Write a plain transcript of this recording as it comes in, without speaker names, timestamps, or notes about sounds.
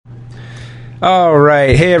All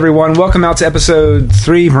right. Hey, everyone. Welcome out to episode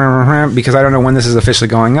 3, because I don't know when this is officially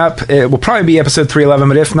going up. It will probably be episode 311,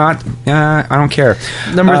 but if not, I don't care.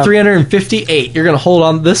 Number 358. You're going to hold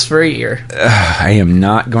on this for a year. I am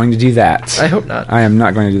not going to do that. I hope not. I am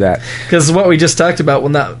not going to do that. Because what we just talked about will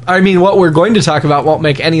not... I mean, what we're going to talk about won't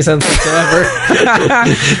make any sense whatsoever.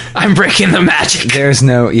 I'm breaking the magic. There's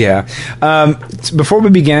no... Yeah. Before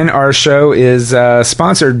we begin, our show is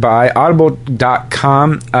sponsored by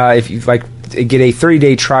Audible.com. If you'd like... get a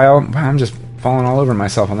 30-day trial. Wow, I'm just falling all over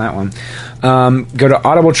myself on that one. Go to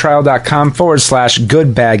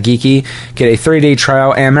audibletrial.com/goodbadgeeky. Get a 30-day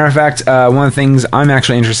trial. And matter of fact, one of the things I'm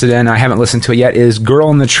actually interested in, I haven't listened to it yet, is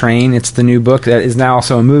Girl in the Train. It's the new book that is now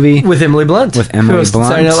also a movie. With Emily Blunt. With Emily who was Blunt.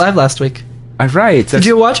 Saturday Night Live last week. Right. Did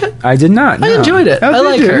you watch it? I did not. No. I enjoyed it. I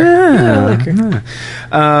like her. Yeah. I like her.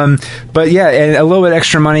 Yeah. But yeah, and a little bit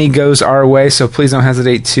extra money goes our way, so please don't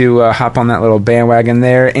hesitate to hop on that little bandwagon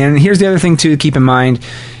there. And here's the other thing to keep in mind.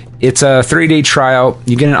 It's a 30-day trial.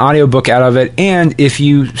 You get an audiobook out of it, and if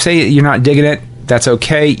you say you're not digging it, that's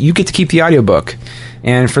okay. You get to keep the audiobook.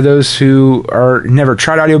 And for those who are never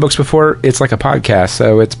tried audiobooks before, it's like a podcast,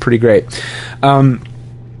 so it's pretty great. And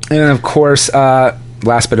of course,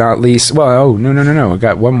 last but not least, well, no. I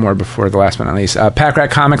got one more before the last but not least.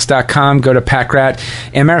 PackRatComics.com. Go to PackRat.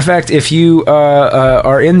 And matter of fact, if you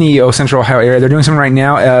are in the Central Ohio area, they're doing something right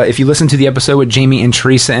now. If you listen to the episode with Jamie and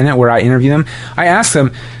Teresa in it, where I interview them, I asked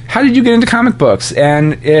them, how did you get into comic books?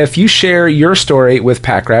 And if you share your story with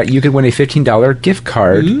PackRat, you could win a $15 gift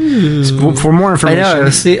card. For more information. I know.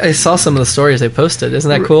 I saw some of the stories they posted. Isn't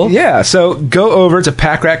that cool? Yeah. So go over to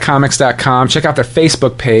PackRatComics.com. Check out their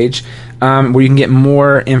Facebook page. Where you can get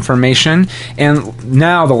more information. And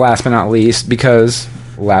now the last but not least, because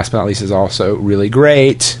last but not least is also really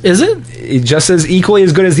great. Is it? It's just as equally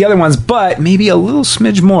as good as the other ones, but maybe a little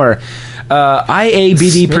smidge more.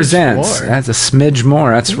 IABD presents. More. That's a smidge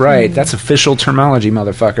more. That's right. That's official terminology,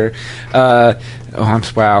 motherfucker.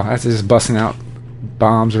 Wow. That's just busting out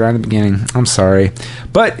bombs right at the beginning. I'm sorry.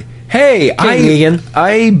 But hey,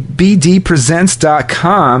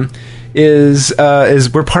 IABDpresents.com is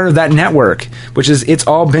we're part of that network, which is It's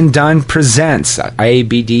All Been Done Presents,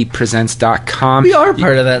 IABDpresents.com. We are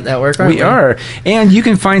part of that network, aren't we? We are. And you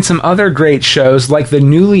can find some other great shows like the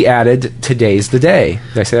newly added Today's the Day.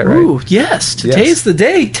 Did I say that right? Ooh, yes. Today's the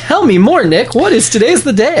Day. Tell me more, Nick. What is Today's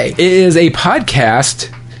the Day? It is a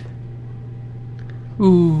podcast.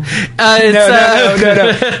 Ooh. No.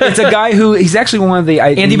 It's a guy who, he's actually one of the...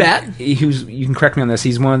 Andy Batt? You can correct me on this.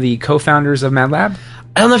 He's one of the co-founders of Mad Lab.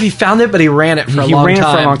 I don't know if he found it, but he ran it for a long time. He ran it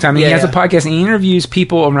for a long time. He has a podcast, and he interviews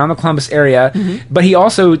people around the Columbus area. Mm-hmm. But he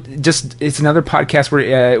also it's another podcast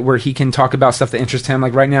where he can talk about stuff that interests him.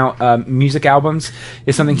 Like right now, music albums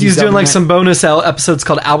is something he's doing, like some bonus episodes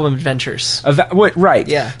called Album Adventures. Right.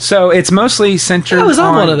 Yeah. So it's mostly centered on... I was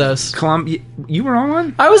on one of those. You were on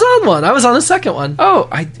one? I was on one. I was on the second one. Oh,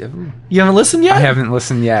 you haven't listened yet? I haven't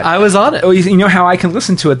listened yet. I was on it. Oh, you know how I can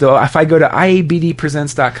listen to it, though? If I go to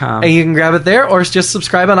IABDpresents.com. And you can grab it there, or just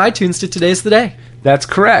subscribe on iTunes to Today's the Day. That's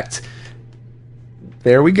correct.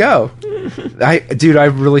 There we go. I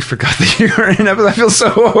really forgot that you were in it, but I feel so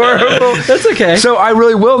horrible. That's okay. So I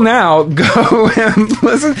really will now go and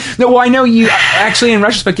listen. No, well, I know you actually, in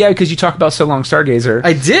retrospect, yeah, because you talk about So Long Stargazer.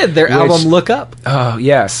 I did. Their album Look Up. Oh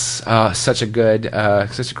yes, such a great album.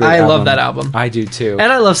 I love that album. I do too.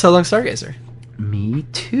 And I love So Long Stargazer. Me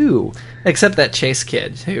too. Except that Chase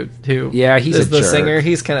kid who yeah, he's is a the jerk. singer.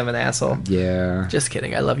 He's kind of an asshole. Yeah. Just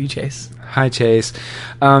kidding. I love you, Chase. Hi, Chase.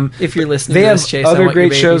 If you're listening they to have this, Chase, other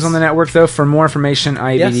great shows on the network, though. For more information,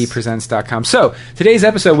 IABDpresents.com. So, today's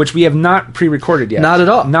episode, which we have not pre-recorded yet. Not at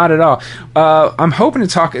all. Not at all. I'm hoping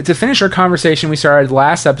to finish our conversation we started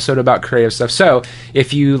last episode about creative stuff. So,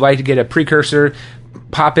 if you like to get a precursor,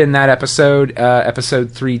 pop in that episode,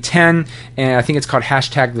 episode 310, and I think it's called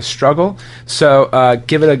 #The Struggle. So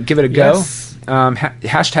give it a go. Yes.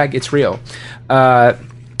 Hashtag It's Real.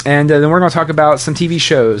 And then we're going to talk about some TV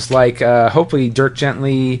shows like hopefully Dirk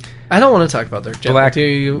Gently. I don't want to talk about Dirk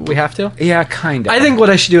Gently. We have to? Yeah, kind of. I think what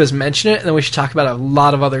I should do is mention it, and then we should talk about a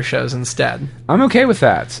lot of other shows instead. I'm okay with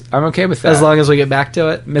that. As long as we get back to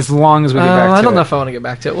it. As long as we get back to it. I don't know if I want to get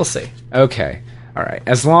back to it. We'll see. Okay. All right.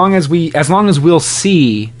 As long as we'll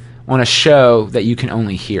see on a show that you can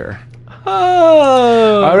only hear.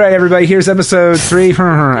 Oh. All right, everybody. Here's episode 3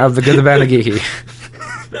 of The Good, the Bad, and the Geeky.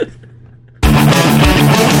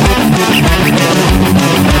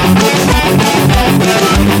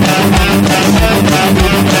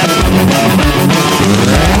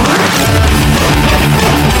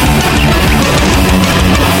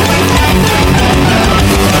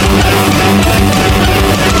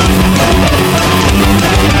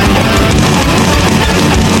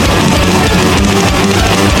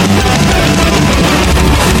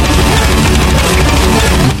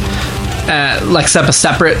 like set up a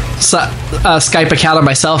separate Skype account on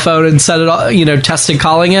my cell phone and set it all, tested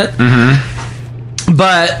calling it. And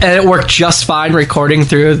it worked just fine recording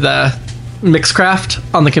through the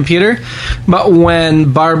Mixcraft on the computer. But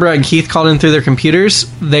when Barbara and Keith called in through their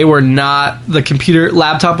computers, the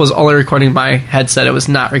laptop was only recording my headset. It was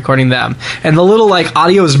not recording them. And the little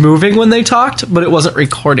audio was moving when they talked, but it wasn't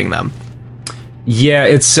recording them. Yeah,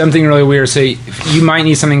 it's something really weird. So you might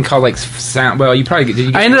need something called sound. Well, you probably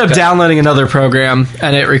did. I ended up downloading another program,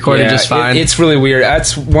 and it recorded just fine. It's really weird.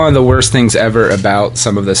 That's one of the worst things ever about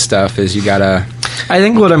some of this stuff. Is you gotta. I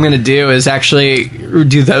think what I'm going to do is actually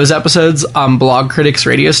do those episodes on Blog Critics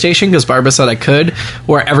radio station, because Barbara said I could,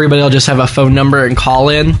 where everybody will just have a phone number and call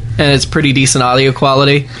in, and it's pretty decent audio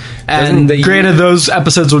quality. And granted, those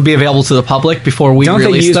episodes would be available to the public before we release them.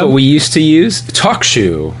 Don't they use what we used to use?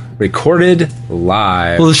 TalkShoe. Recorded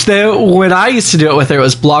live. Well, when I used to do it with her, it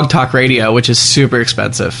was Blog Talk Radio, which is super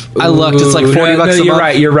expensive. I looked; it's like $40 a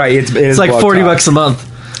month. You're right. It's like $40 a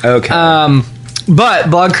month. Okay.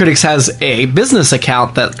 But Blog Critics has a business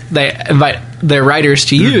account that they invite their writers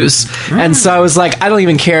to use, and so I was like, I don't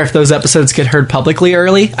even care if those episodes get heard publicly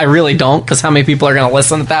early. I really don't, because how many people are going to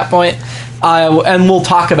listen at that point? And we'll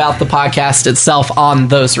talk about the podcast itself on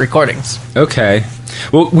those recordings. Okay.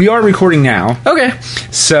 Well, we are recording now. Okay.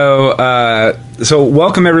 So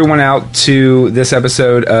welcome everyone out to this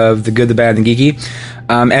episode of The Good, the Bad, and the Geeky.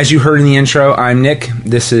 As you heard in the intro, I'm Nick.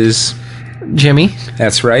 This is Jimmy.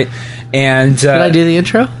 That's right. And did I do the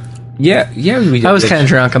intro? Yeah, we did. I was kind of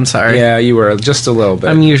drunk. I'm sorry. Yeah, you were just a little bit.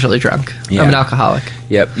 I'm usually drunk. Yeah. I'm an alcoholic.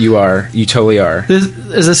 Yep, you are. You totally are.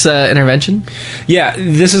 Is this an intervention? Yeah,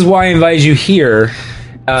 this is why I invited you here.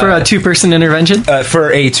 For a two-person intervention?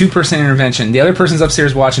 For a two-person intervention. The other person's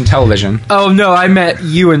upstairs watching television. Oh, no, I meant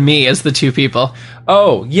you and me as the two people.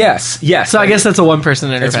 Oh, yes. So I guess that's a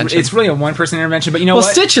one-person intervention. It's really a one-person intervention, but you know what?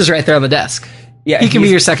 Well, Stitch is right there on the desk. Yeah, he can be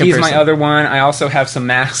your second person. He's my other one. I also have some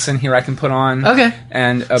masks in here I can put on. Okay.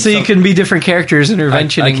 And so you can be different characters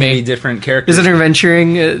interventioning I can be different characters. Is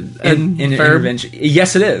interventuring an verb? Intervention?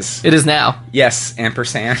 Yes, it is. It is now. Yes,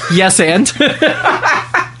 ampersand. Yes, and?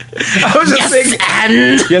 I was just saying,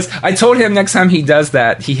 and yes, I told him next time he does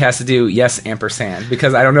that, he has to do yes ampersand,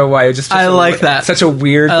 because I don't know why. I like that. Such a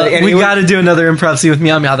weird thing. We got to do another improv scene with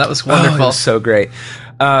Meow Meow. That was wonderful. Oh, was so great.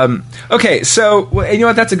 Okay, so you know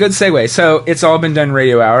what? That's a good segue. So It's All Been Done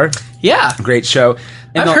Radio Hour. Yeah, great show.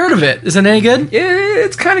 And I've heard of it. Is it any good?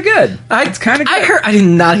 It's kind of good. It's kind of good. I did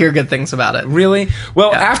not hear good things about it. Really?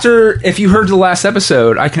 Well, if you heard the last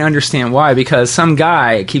episode, I can understand why, because some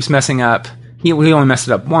guy keeps messing up. He only messed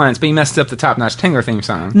it up once, but he messed up the Top Notch Tingler theme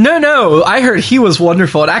song. No, I heard he was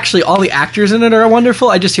wonderful. And actually, all the actors in it are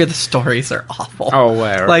wonderful. I just hear the stories are awful. Oh,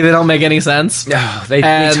 whatever. Like, they don't make any sense. No, they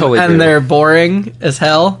totally do. And they're boring as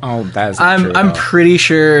hell. Oh, that is not true I'm pretty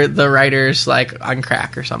sure the writer's, on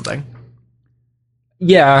crack or something.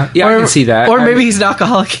 Yeah, I can see that. Or maybe he's an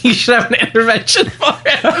alcoholic. He should have an intervention for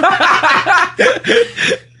him.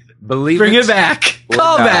 Bring it back.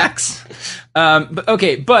 Callbacks.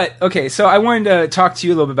 But so I wanted to talk to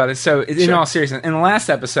you a little bit about it. So, in all seriousness, in the last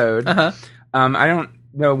episode, I don't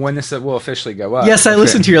know when this will officially go up. Yes, I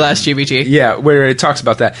listened to your last GBG. Yeah, where it talks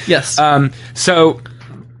about that. Yes. I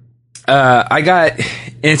got.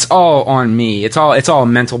 It's all on me. It's all a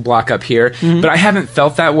mental block up here. But I haven't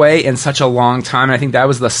felt that way in such a long time, and I think that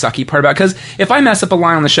was the sucky part about it. Because if I mess up a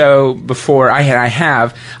line on the show before I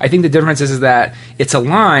think the difference is that it's a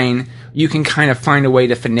line. You can kind of find a way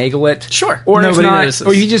to finagle it. Sure. Or if not,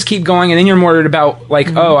 or you just keep going, and then you're more worried about,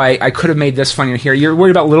 I could have made this funnier here. You're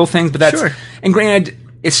worried about little things, but that's... Sure. And granted,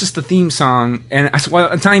 it's just the theme song, and it's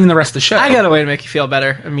not even the rest of the show. I got a way to make you feel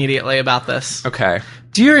better immediately about this. Okay.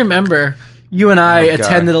 Do you remember you and I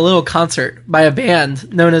attended a little concert by a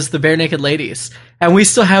band known as the Bare Naked Ladies? And we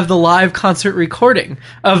still have the live concert recording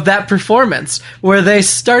of that performance, where they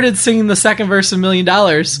started singing the second verse of $1 Million...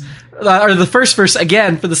 or the first verse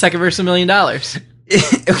again for the second verse of $1 Million.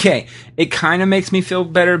 Okay, it kind of makes me feel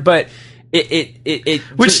better, but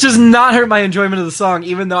which does not hurt my enjoyment of the song,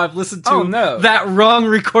 even though I've listened to that wrong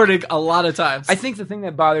recording a lot of times. I think the thing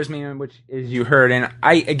that bothers me, which is you heard, and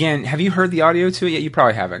have you heard the audio to it yet? You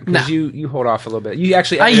probably haven't, because you hold off a little bit. You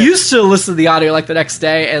actually, I used to listen to the audio the next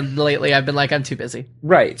day, and lately I've been I'm too busy.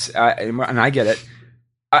 Right, and I get it.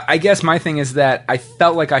 I guess my thing is that I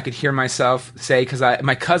felt like I could hear myself say, because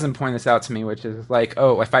my cousin pointed this out to me, which is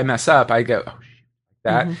if I mess up, I go, oh, shit,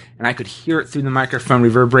 like that. And I could hear it through the microphone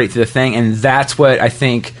reverberate through the thing, and that's what I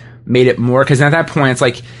think made it more, because at that point, it's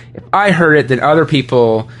like, if I heard it, then other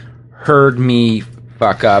people heard me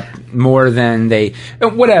fuck up more than they...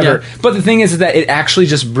 Whatever. Yeah. But the thing is that it actually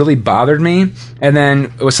just really bothered me, and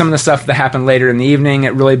then with some of the stuff that happened later in the evening,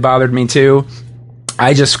 it really bothered me too.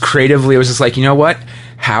 I just creatively was just like, you know what?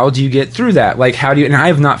 How do you get through that? Like, how do you? And I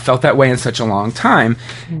have not felt that way in such a long time,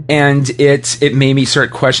 and it made me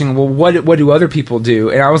start questioning. Well, what do other people do?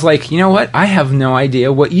 And I was like, you know what? I have no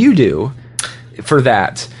idea what you do for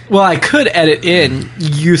that. Well, I could edit in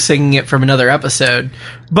you singing it from another episode,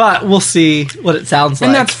 but we'll see what it sounds like.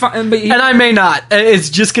 And that's fine. And I may not. It's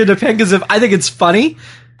just going to depend, because if I think it's funny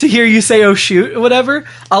to hear you say, oh, shoot, or whatever,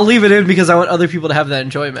 I'll leave it in because I want other people to have that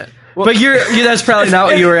enjoyment. Well, but that's probably not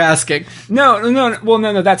what you were asking. No. Well,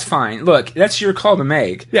 no, that's fine. Look, that's your call to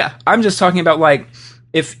make. Yeah. I'm just talking about, like,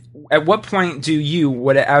 at what point do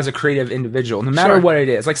you, as a creative individual, no matter what it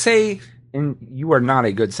is, like, say, and you are not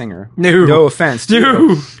a good singer. No offense to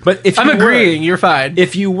you. But if I'm agreeing, you're fine.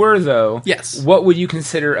 If you were, though, yes, what would you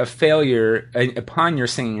consider a failure upon your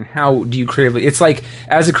singing, and how do you creatively? It's like,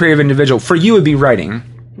 as a creative individual, for you, it would be writing.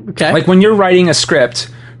 Okay. Like, when you're writing a script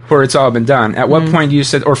where it's all been done, at what point do you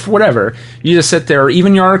sit, or for whatever, you just sit there, or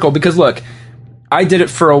even your article, because look, I did it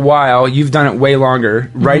for a while, you've done it way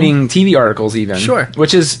longer, writing TV articles even. Sure.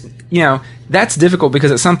 Which is, that's difficult,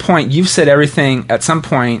 because at some point, you've said everything, at some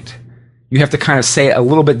point, you have to kind of say it a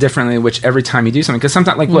little bit differently, which every time you do something, because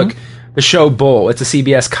sometimes, like, look, the show Bull, it's a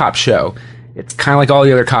CBS cop show. It's kind of like all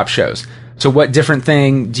the other cop shows. So what different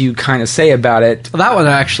thing do you kind of say about it? Well, that one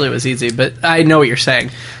actually was easy, but I know what you're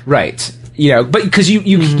saying. Right. But because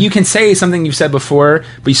you can say something you've said before,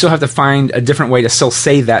 but you still have to find a different way to still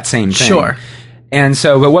say that same thing. Sure. And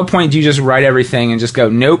so at what point do you just write everything and just go,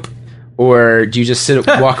 nope? Or do you just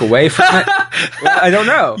walk away from it? Well, I don't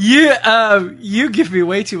know. You give me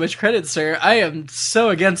way too much credit, sir. I am so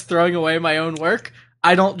against throwing away my own work.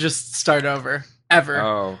 I don't just start over. Ever.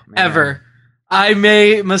 Oh, man. Ever. I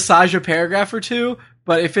may massage a paragraph or two,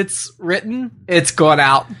 but if it's written, it's gone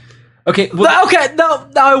out. Okay. Well, no,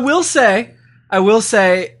 I will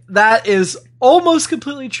say that is almost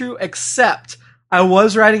completely true, except I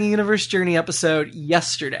was writing a Universe Journey episode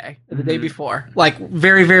yesterday, the day before, like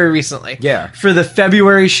very, very recently. Yeah. For the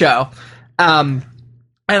February show. And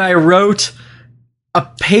I wrote a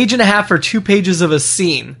page and a half or 2 pages of a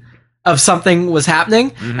scene of something was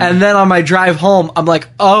happening. And then on my drive home, I'm like,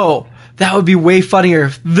 oh, that would be way funnier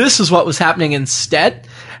if this is what was happening instead.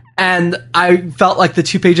 And I felt like the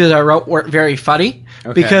 2 pages I wrote weren't very funny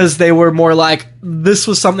because they were more like, this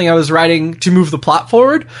was something I was writing to move the plot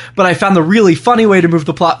forward, but I found the really funny way to move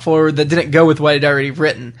the plot forward that didn't go with what I'd already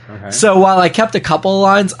written. Okay. So while I kept a couple of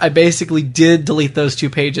lines, I basically did delete those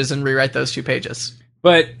 2 pages and rewrite those 2 pages.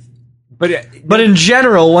 But in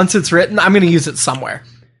general, once it's written, I'm going to use it somewhere.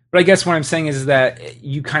 But I guess what I'm saying is that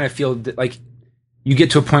you kind of feel like you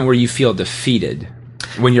get to a point where you feel defeated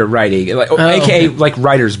when you're writing, like, aka like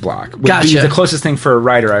writer's block would be the closest thing for a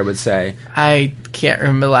writer, I would say. I can't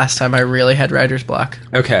remember the last time I really had writer's block.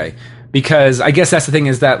 Okay, because I guess that's the thing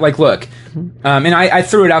is that, like, look, and I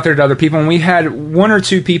threw it out there to other people, and we had 1 or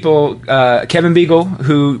 2 people, Kevin Beagle,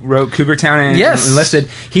 who wrote Cougar Town and Enlisted,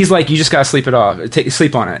 he's like, you just gotta sleep it off,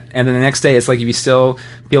 sleep on it, and then the next day it's like, if you still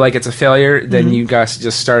feel like it's a failure, then you guys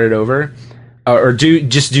just start it over. Or do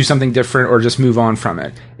something different, or just move on from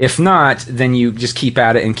it. If not, then you just keep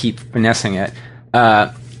at it and keep finessing it.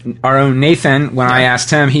 Our own Nathan, when I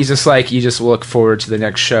asked him, he's just like, you just look forward to the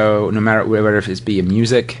next show, no matter whether it be a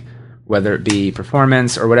music, whether it be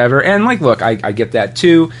performance or whatever. And like, look, I get that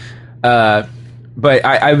too. But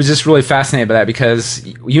I was just really fascinated by that, because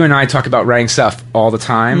you and I talk about writing stuff all the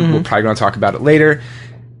time. We're probably going to talk about it later.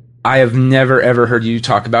 I have never ever heard you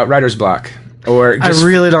talk about writer's block. Or just I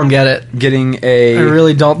really don't get it. I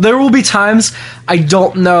really don't. There will be times I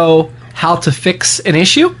don't know how to fix an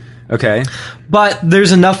issue. Okay. But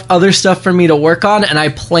there's enough other stuff for me to work on, and I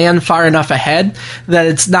plan far enough ahead that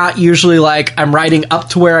it's not usually like I'm writing up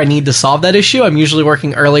to where I need to solve that issue. I'm usually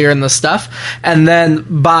working earlier in the stuff. And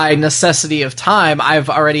then by necessity of time,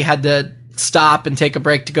 I've already had to stop and take a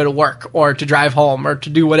break to go to work or to drive home or to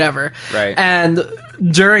do whatever. Right. And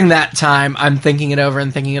during that time, I'm thinking it over,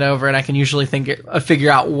 and I can usually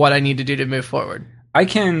figure out what I need to do to move forward. I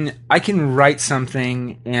can write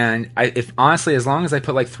something, and if honestly, as long as I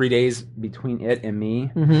put like 3 days between it and me,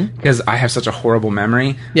 because I have such a horrible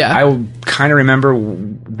memory, I will kind of remember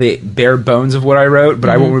the bare bones of what I wrote, but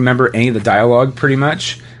I won't remember any of the dialogue pretty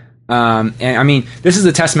much. And I mean, this is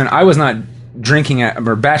a testament. I was not drinking at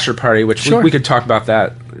our bachelor party, which we could talk about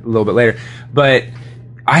that a little bit later, but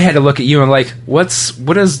I had to look at you and like, what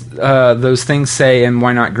does those things say in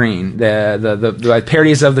Why Not Green? The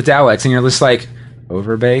parodies of the Daleks, and you're just like,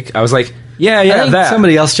 Overbake. I was like, Yeah, I think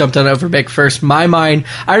somebody else jumped on Overbake first. My mind,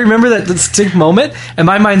 I remember that distinct moment, and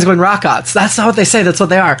my mind's going Rockots. That's not what they say. That's what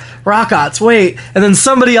they are. Rockots. Wait, and then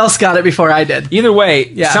somebody else got it before I did. Either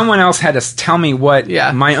way, someone else had to tell me what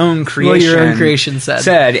my own creation, what your own creation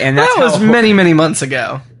said, and that was many, many months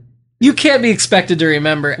ago. You can't be expected to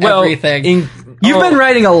remember everything. You've been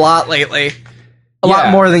writing a lot lately. A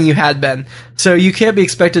lot more than you had been. So you can't be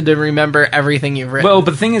expected to remember everything you've written. Well,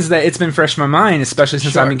 but the thing is that it's been fresh in my mind, especially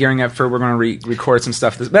since I've been gearing up for we're going to record some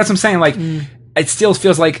stuff. That's what I'm saying. Like, it still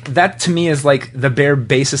feels like that to me is like the bare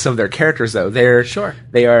basis of their characters, though. They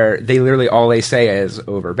literally all they say is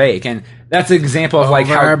overbake. And that's an example of like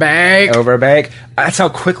overbake. That's how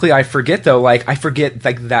quickly I forget, though. Like, I forget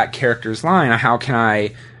like that character's line. How can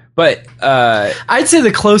I... But I'd say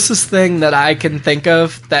the closest thing that I can think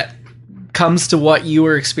of that comes to what you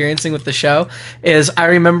were experiencing with the show is I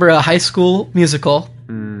remember a high school musical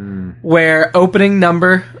where opening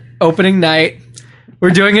night, we're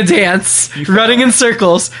doing a dance, running in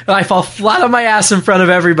circles, and I fall flat on my ass in front of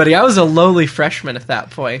everybody. I was a lowly freshman at that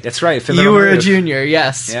point. That's right. You were a junior,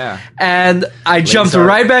 yes. Yeah. And I jumped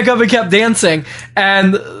right back up and kept dancing,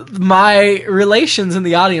 and my relations in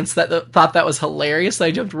the audience thought that was hilarious. I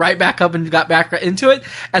jumped right back up and got back right into it.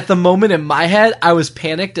 At the moment in my head, I was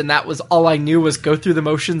panicked, and that was all I knew was go through the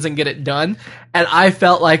motions and get it done. And I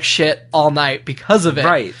felt like shit all night because of it.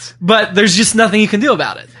 Right. But there's just nothing you can do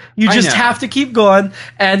about it. You just have to keep going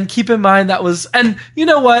and keep in mind that was... And you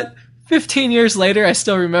know what? 15 years later, I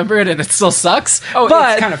still remember it and it still sucks. Oh,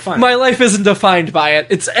 but it's kind of fun. My life isn't defined by it.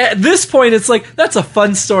 It's at this point, it's like, that's a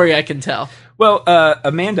fun story I can tell. Well,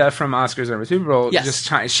 Amanda from Oscars Over Super Bowl,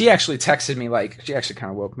 she actually texted me, like, she actually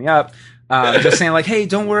kind of woke me up, just saying, like, hey,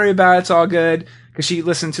 don't worry about it, it's all good, because she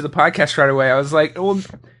listened to the podcast right away. I was like, well,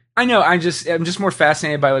 I know, I'm just more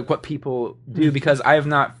fascinated by, like, what people do, because I have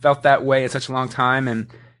not felt that way in such a long time, and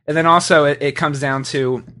then also it comes down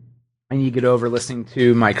to, I need to get over listening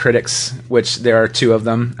to my critics, which there are 2 of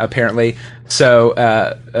them, apparently. So,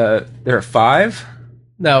 there are 5?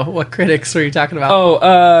 No, what critics were you talking about?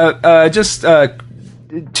 Oh, just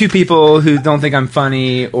 2 people who don't think I'm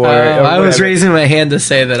funny, or I was raising my hand to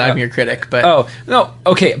say that I'm your critic, but... Oh, no,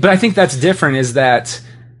 okay, but I think that's different, is that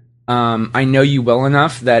I know you well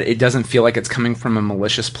enough that it doesn't feel like it's coming from a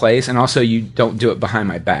malicious place, and also you don't do it behind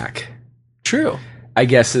my back. True. I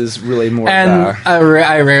guess is really more. And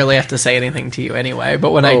I rarely have to say anything to you anyway.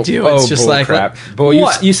 But when I do, it's just like crap.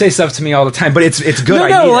 But you say stuff to me all the time. But it's good.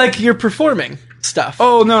 No, like you're performing stuff.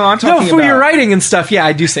 Oh no, I'm talking for your writing and stuff. Yeah,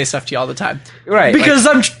 I do say stuff to you all the time. Right, because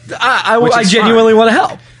I genuinely want to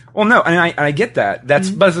help. Well, no, and I get that. That's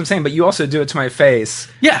what I'm saying. But you also do it to my face.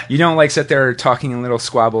 Yeah, you don't like sit there talking in little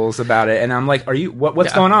squabbles about it. And I'm like, are you?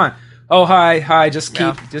 What's going on? Oh, hi. Just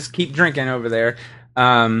keep drinking over there.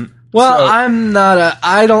 Well,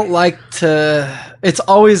 I don't like to... It's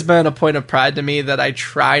always been a point of pride to me that I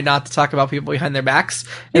try not to talk about people behind their backs.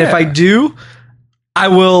 And if I do, I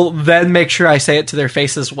will then make sure I say it to their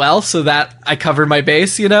face as well, so that I cover my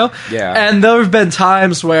base, you know? Yeah. And there have been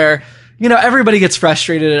times where, you know, everybody gets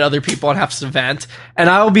frustrated at other people and has to vent. And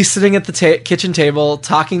I will be sitting at the kitchen table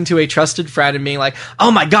talking to a trusted friend and being like, oh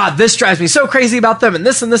my God, this drives me so crazy about them and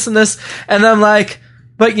this and this and this. And I'm like...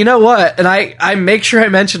 But you know what? And I make sure I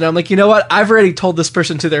mention it. I'm like, you know what? I've already told this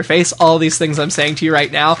person to their face all these things I'm saying to you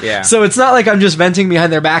right now. Yeah. So it's not like I'm just venting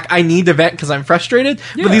behind their back. I need to vent because I'm frustrated.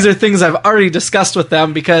 Yeah. But these are things I've already discussed with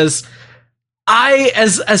them because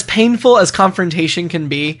as painful as confrontation can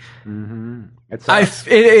be,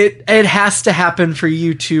 it has to happen for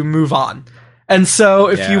you to move on. And so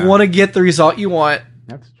if you want to get the result you want,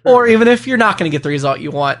 or even if you're not going to get the result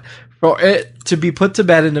you want, for it to be put to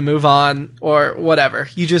bed and to move on or whatever,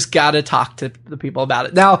 you just gotta talk to the people about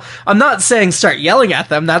it. Now, I'm not saying start yelling at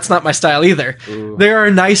them. That's not my style either. Ooh. There are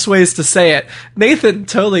nice ways to say it. Nathan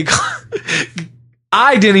totally...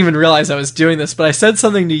 I didn't even realize I was doing this, but I said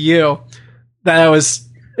something to you that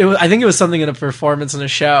I think it was something in a performance in a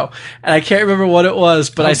show, and I can't remember what it was,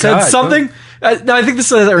 but I said something... no, I think this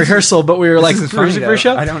was a rehearsal, but we were like for a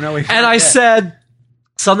show. I don't know. And I said...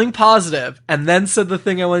 something positive, and then said the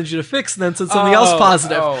thing I wanted you to fix, and then said something else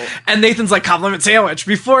positive. And Nathan's like, compliment sandwich,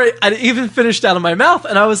 before I even finished out of my mouth.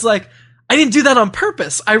 And I was like, I didn't do that on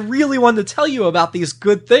purpose. I really wanted to tell you about these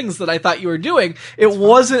good things that I thought you were doing. It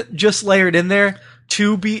wasn't just layered in there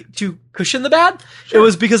to cushion the bad. Sure. It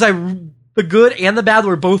was because the good and the bad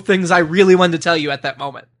were both things I really wanted to tell you at that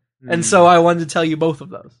moment. And so I wanted to tell you both of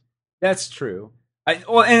those. That's true.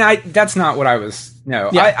 That's not what I was.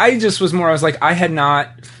 No, yeah. I just was more. I was like, I had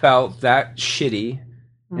not felt that shitty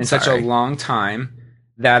in such a long time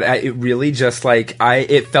that it really just like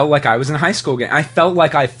it felt like I was in high school again. I felt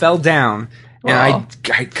like I fell down And Aw.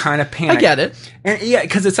 I kind of panicked. I get it. And yeah,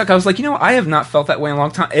 because it's like, I was like, I have not felt that way in a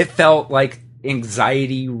long time. It felt like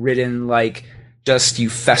anxiety ridden, like just you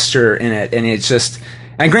fester in it. And it's just,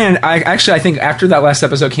 and granted, I think after that last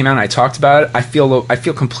episode came out and I talked about it, I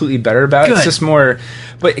feel completely better about it. It's just more,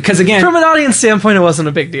 but because again, From an audience standpoint, it wasn't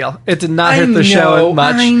a big deal. It did not hit the show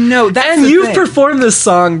much. I know. That's And the you've thing. performed this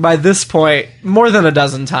song by this point more than a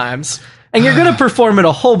dozen times. And you're going to perform it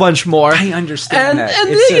a whole bunch more. I understand and, that. And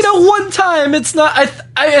It's you just- know, one time it's not.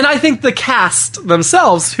 I think the cast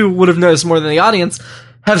themselves, who would have noticed more than the audience,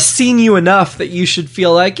 have seen you enough that you should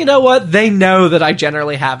feel like, you know what? They know that I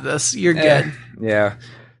generally have this. You're good. Yeah.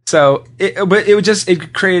 So, but it would just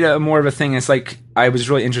create a more of a thing. It's like I was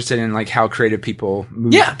really interested in like how creative people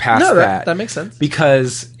move past that. That makes sense.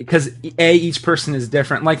 Because each person is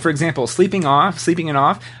different. Like for example, sleeping it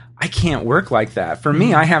off. I can't work like that. For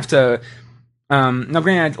me, I have to. Now,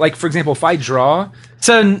 granted, like for example, if I draw.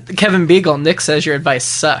 So Kevin Beagle, Nick says your advice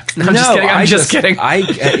sucked. No, I'm just kidding. I'm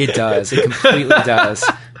just kidding. It does. It completely does.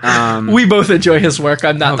 We both enjoy his work.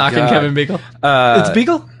 I'm not knocking God. Kevin Beagle. It's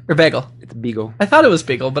Beagle or Bagel? It's Beagle. I thought it was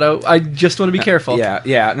Beagle, but I just want to be careful.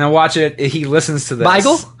 Yeah. Now watch it. He listens to this.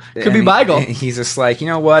 Beagle? Could be and Beagle. He's just like, you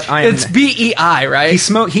know what? It's BEI, right?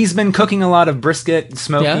 He's been cooking a lot of brisket,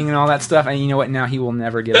 smoking, Yeah. and all that stuff. And you know what? Now he will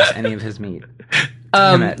never give us any of his meat.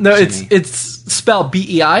 No, Jimmy. it's spelled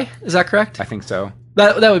BEI. Is that correct? I think so.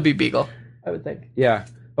 That would be Beagle, I would think. Yeah.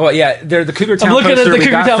 Oh yeah. They're the Cougar Town. I'm looking at poster the we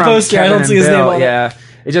Cougar got Town from poster. I Kevin don't and see his Bill. name on it. Yeah.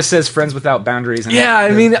 It just says "Friends Without Boundaries." And Yeah,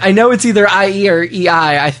 I mean, I know it's either IE or EI.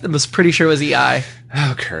 I was pretty sure it was EI.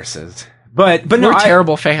 oh, curses. But no, We're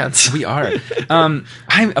terrible fans. We are.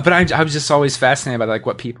 I was just always fascinated by like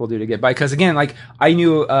what people do to get by. Because again, like I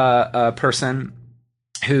knew a person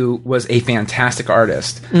who was a fantastic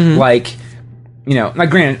artist. Like, like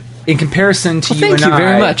granted, in comparison to you thank and you I,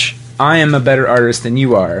 very much. I am a better artist than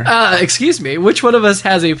you are. Excuse me. Which one of us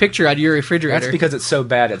has a picture on your refrigerator? That's because it's so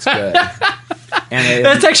bad, it's good. And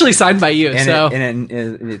That's actually signed by you. and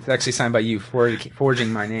it's actually signed by you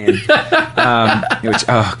forging my name. Which,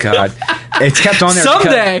 oh god, it's kept on there.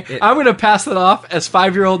 Someday I'm going to pass it off as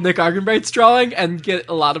 5-year-old Nick Argenbright's drawing and get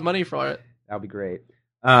a lot of money for it. That'll be great.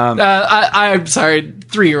 I'm sorry,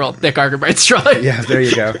 3-year-old Nick Argenbright's drawing. Yeah, there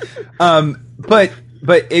you go.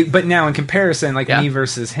 But now in comparison, like me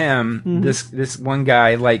versus him, this one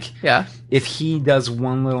guy, like if he does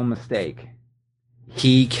one little mistake,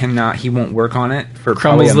 he won't work on it for Crumbles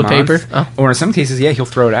probably a the month. paper. Or in some cases, he'll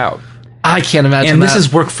throw it out. I can't imagine And that. this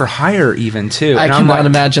is work for hire even too. I And I'm cannot like,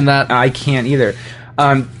 imagine that. I can't either.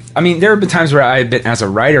 I mean, there have been times where I've been, as a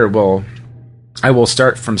writer, I will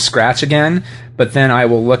start from scratch again, but then I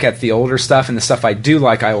will look at the older stuff and the stuff I do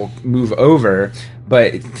like, I will move over.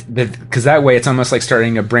 But because that way, it's almost like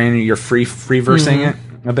starting a brand new. You're free versing it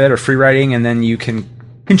a bit or free writing, and then you can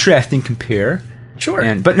contrast and compare.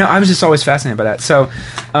 Sure. But no, I was just always fascinated by that. So,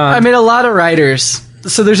 I mean, a lot of writers.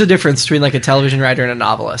 So there's a difference between like a television writer and a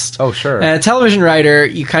novelist. Oh, sure. And a television writer,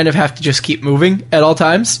 you kind of have to just keep moving at all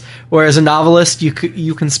times. Whereas a novelist, you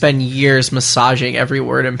can spend years massaging every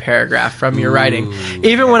word and paragraph from your writing.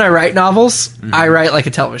 Even when I write novels, I write like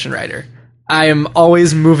a television writer. I am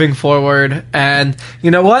always moving forward. And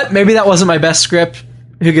you know what? Maybe that wasn't my best script.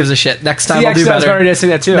 Who gives a shit? Next time I'll do I was better. already to say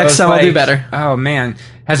that too. Next time I'll do better. Oh man,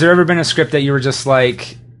 has there ever been a script that you were just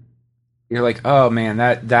like, you're like, oh man,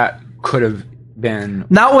 that could have been.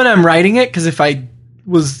 Not when I'm writing it, because if I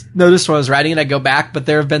noticed when I was writing it, I go back. But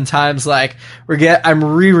there have been times like I'm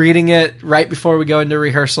rereading it right before we go into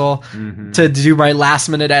rehearsal to do my last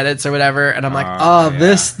minute edits or whatever, and I'm like,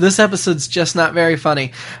 this episode's just not very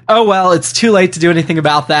funny. Oh well, it's too late to do anything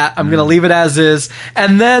about that. I'm gonna leave it as is,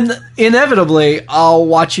 and then inevitably I'll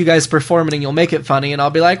watch you guys perform it, and you'll make it funny, and I'll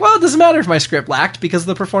be like, well, it doesn't matter if my script lacked because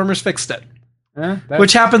the performers fixed it,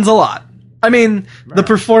 which happens a lot. I mean, the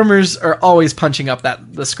performers are always punching up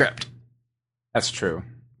the script. That's true.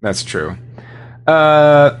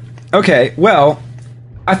 Okay, well,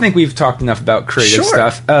 I think we've talked enough about creative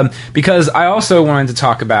stuff. Because I also wanted to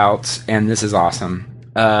talk about, and this is awesome.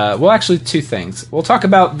 Well, actually, two things. We'll talk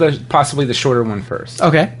about possibly the shorter one first.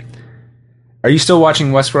 Okay. Are you still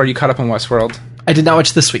watching Westworld? Are you caught up on Westworld? I did not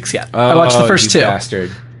watch this week's yet. I watched the first two.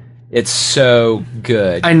 Bastard. It's so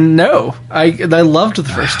good. I know. I loved the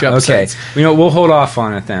first two episodes. Okay. We'll hold off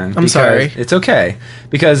on it then. I'm sorry. It's okay.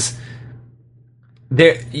 Because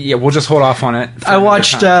we'll just hold off on it. I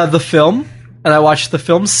watched the film, and I watched the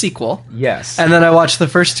film sequel. Yes. And then I watched the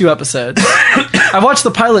first two episodes. I watched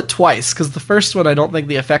the pilot twice, because the first one I don't think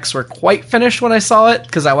the effects were quite finished when I saw it,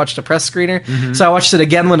 because I watched a press screener. So I watched it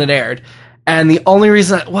again when it aired. And the only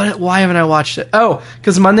reason... why haven't I watched it? Oh,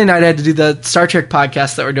 because Monday night I had to do the Star Trek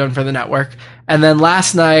podcast that we're doing for the network. And then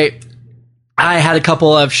last night I had a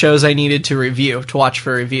couple of shows I needed to watch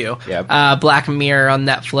for review. Yep. Black Mirror on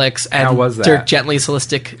Netflix and How was that? Dirk Gently's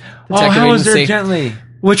Holistic Detective how was Agency. Dirk Gently?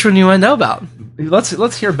 Which one do you want to know about?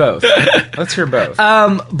 Let's hear both. Let's hear both.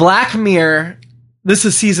 Black Mirror. This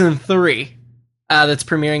is season 3. That's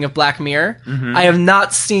premiering of Black Mirror. Mm-hmm. I have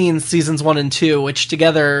not seen seasons 1 and 2, which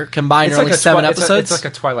together combined are only 7 episodes. It's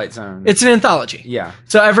like a Twilight Zone. It's an anthology. Yeah.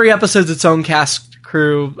 So every episode's its own cast,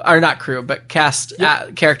 crew, or not crew, but cast,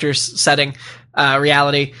 characters, setting,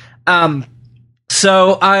 reality.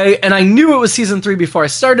 So I knew it was season 3 before I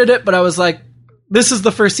started it, but I was like, this is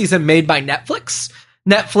the first season made by Netflix.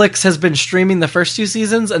 Netflix has been streaming the first 2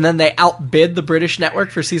 seasons, and then they outbid the British network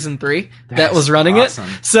for season 3 that was running awesome.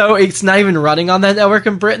 it. So it's not even running on that network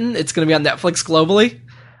in Britain. It's going to be on Netflix globally.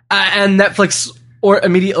 And Netflix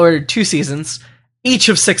immediately ordered 2 seasons, each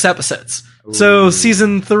of 6 episodes. Ooh. So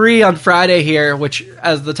season 3 on Friday here, which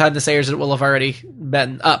as the time this airs, it will have already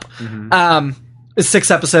been up, is 6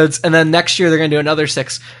 episodes. And then next year they're going to do another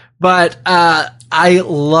 6. But I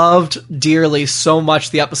loved dearly so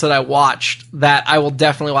much the episode I watched that I will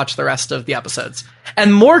definitely watch the rest of the episodes.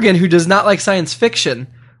 And Morgan, who does not like science fiction,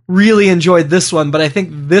 really enjoyed this one, but I think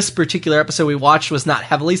this particular episode we watched was not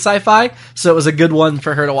heavily sci-fi, so it was a good one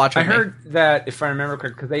for her to watch with I heard that, if I remember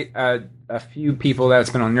correctly, because a few people that's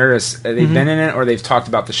been on Nerdist, they've been in it or they've talked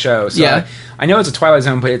about the show. So yeah. I know it's a Twilight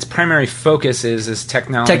Zone, but its primary focus is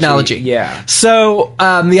technology. Yeah. So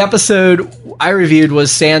the episode I reviewed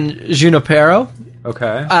was San Junipero.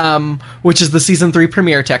 Okay. Which is the season 3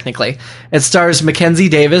 premiere, technically. It stars Mackenzie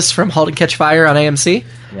Davis from *Halt and Catch Fire* on AMC.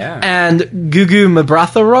 Yeah. And Gugu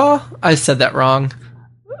Mbatha-Raw. I said that wrong.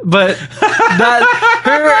 But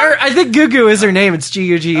I think Gugu is her name. It's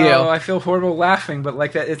G-U-G-U. Oh, I feel horrible laughing, but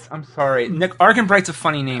like that, I'm sorry. Nick Arkenbright's a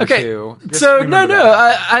funny name, too. Just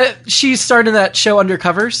so, she starred in that show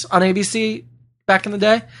Undercovers on ABC back in the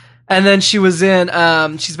day. And then she was in,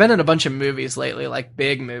 she's been in a bunch of movies lately, like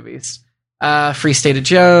big movies. Free State of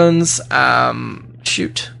Jones.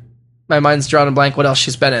 Shoot. My mind's drawn a blank. What else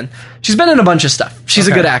she's been in? She's been in a bunch of stuff. She's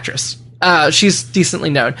a good actress. She's decently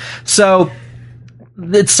known. So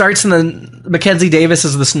it starts in the Mackenzie Davis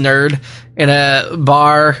is this nerd in a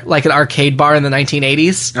bar, like an arcade bar in the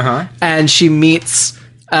 1980s. And she meets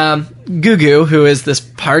Gugu, who is this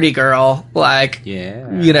party girl, like,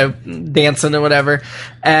 dancing or whatever.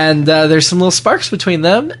 And there's some little sparks between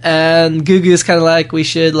them. And Gugu's kind of like, we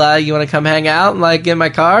should, you want to come hang out and, get in my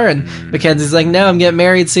car? And Mackenzie's like, no, I'm getting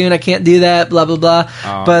married soon. I can't do that, blah, blah,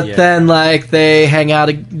 blah. Then, they hang out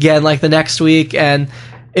again, the next week. And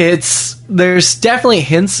there's definitely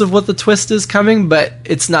hints of what the twist is coming, but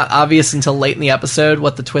it's not obvious until late in the episode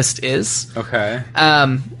what the twist is. Okay.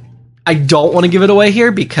 I don't want to give it away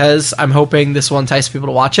here because I'm hoping this will entice people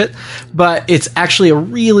to watch it, but it's actually a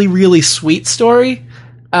really, really sweet story.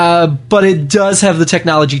 But it does have the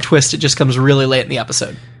technology twist. It just comes really late in the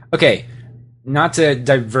episode. Okay. Not to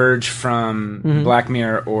diverge from Black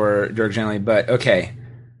Mirror or Dirk Gently, but okay.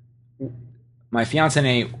 My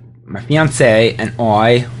fiance and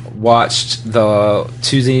I watched the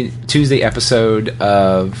Tuesday episode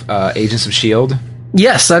of Agents of S.H.I.E.L.D.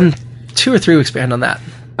 Yes, I'm 2 or 3 weeks behind on that.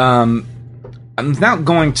 I'm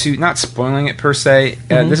not spoiling it per se.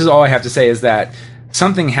 This is all I have to say is that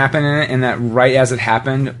something happened in it, and that right as it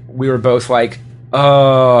happened, we were both like,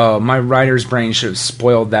 "Oh, my writer's brain should have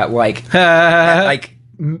spoiled that like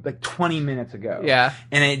 20 minutes ago." Yeah,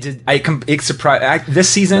 and it did. It surprised. This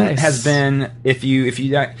season has been if you.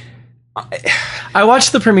 I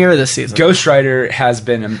watched the premiere of this season. Ghost Rider has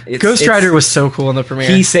been... Ghost Rider was so cool in the premiere.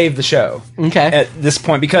 He saved the show. Okay. At this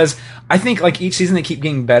point, because I think each season they keep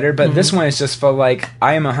getting better, but this one is just felt like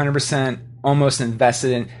I am 100% almost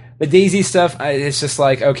invested in... The Daisy stuff, it's just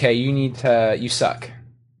okay, you suck.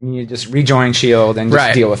 You need to just rejoin S.H.I.E.L.D. and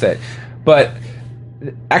just deal with it. But...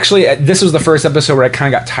 Actually, this was the first episode where I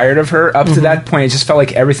kind of got tired of her. Up to that point, it just felt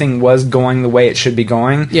like everything was going the way it should be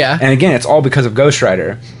going. Yeah. And again, it's all because of Ghost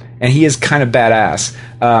Rider. And he is kind of badass.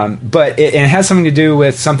 But it has something to do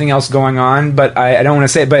with something else going on, but I don't want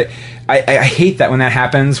to say it. But I hate that when that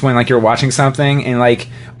happens, when you're watching something, and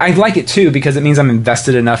I like it too, because it means I'm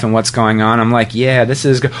invested enough in what's going on. I'm like, yeah, this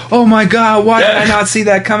is oh my god, why did I not see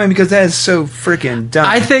that coming? Because that is so freaking dumb.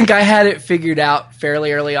 I think I had it figured out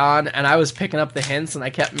fairly early on, and I was picking up the hints, and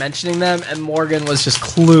I kept mentioning them, and Morgan was just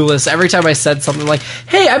clueless. Every time I said something like,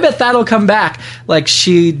 hey, I bet that'll come back,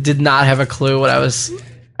 she did not have a clue what I was...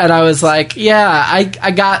 And I was like, yeah,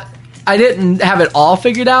 I didn't have it all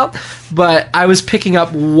figured out, but I was picking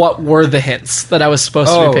up what were the hints that I was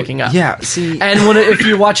supposed to be picking up. Yeah, see... And if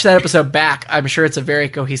you watch that episode back, I'm sure it's a very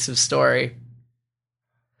cohesive story.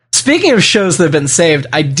 Speaking of shows that have been saved,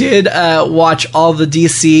 I did watch all the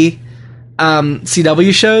DC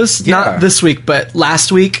CW shows. Yeah. Not this week, but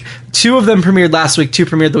last week. 2 of them premiered last week, 2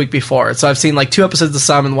 premiered the week before. So I've seen like 2 episodes of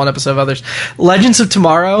some and 1 episode of others. Legends of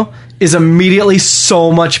Tomorrow is immediately so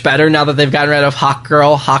much better now that they've gotten rid of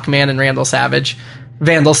Hawkgirl, Hawkman, and Vandal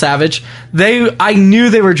Savage. I knew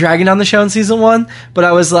they were dragging down the show in season 1, but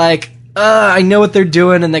I was like, I know what they're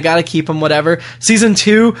doing and they gotta keep them, whatever. Season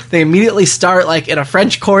 2, they immediately start like in a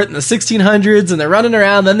French court in the 1600s and they're running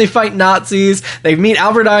around, then they fight Nazis, they meet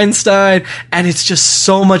Albert Einstein, and it's just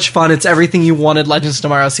so much fun. It's everything you wanted Legends of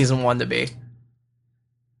Tomorrow season 1 to be.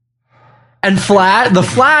 And The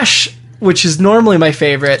Flash, which is normally my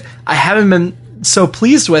favorite, I haven't been so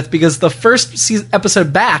pleased with because the first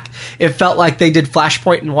episode back, it felt like they did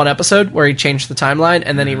Flashpoint in 1 episode where he changed the timeline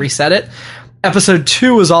and then he reset it. Episode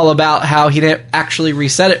 2 was all about how he didn't actually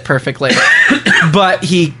reset it perfectly, but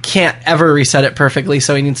he can't ever reset it perfectly,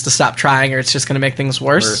 so he needs to stop trying or it's just going to make things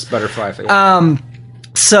worse. Butterfly. Yeah.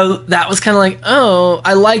 So that was kind of like, oh,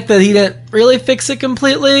 I like that he didn't really fix it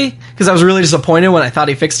completely, because I was really disappointed when I thought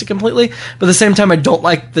he fixed it completely, but at the same time I don't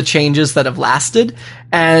like the changes that have lasted,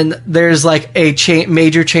 and there's like a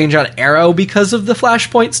major change on Arrow because of the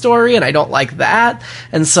Flashpoint story, and I don't like that,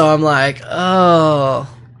 and so I'm like, oh...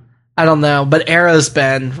 I don't know, but Arrow's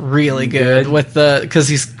been really good with because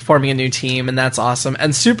he's forming a new team, and that's awesome.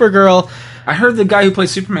 And Supergirl, I heard the guy who played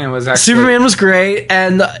Superman was actually... Superman was great,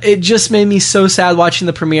 and it just made me so sad watching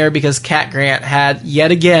the premiere because Cat Grant had, yet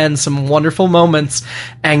again, some wonderful moments,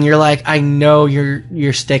 and you're like, I know you're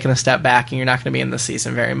taking a step back, and you're not going to be in this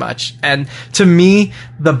season very much. And to me,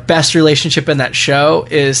 the best relationship in that show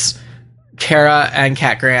is Kara and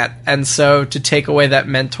Cat Grant, and so to take away that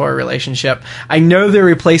mentor relationship, I know they're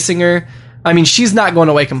replacing her. I mean, she's not going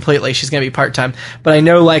away completely, she's going to be part-time, but I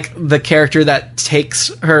know like the character that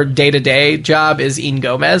takes her day-to-day job is Ian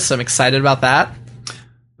Gomez, so I'm excited about that.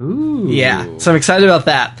 Ooh. Yeah, so I'm excited about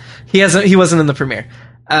that. He wasn't in the premiere.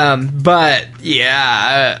 But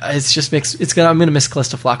yeah, it's just I'm going to miss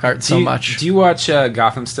Calista Flockhart so much. Do you watch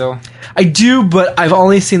Gotham still? I do, but I've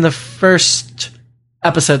only seen the first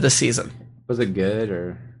episode this season. Was it good,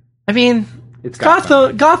 or? I mean, it's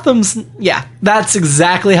Gotham. Gotham's, yeah, that's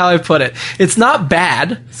exactly how I put it. It's not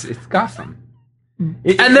bad. It's Gotham. And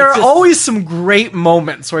there are always some great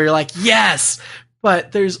moments where you're like, yes,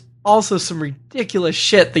 but there's also some ridiculous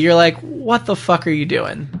shit that you're like, what the fuck are you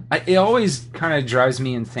doing? It always kind of drives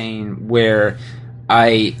me insane where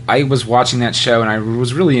I was watching that show and I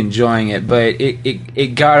was really enjoying it, but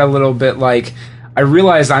it got a little bit like... I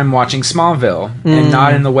realized I'm watching Smallville, and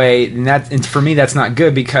not in the way, and for me that's not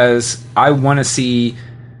good because I want to see.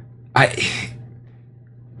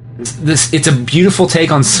 It's a beautiful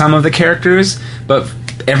take on some of the characters, but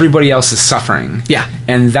everybody else is suffering. Yeah,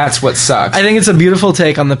 and that's what sucks. I think it's a beautiful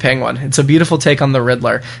take on the Penguin. It's a beautiful take on the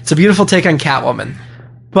Riddler. It's a beautiful take on Catwoman.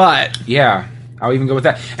 But yeah, I'll even go with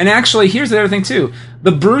that. And actually, here's the other thing too: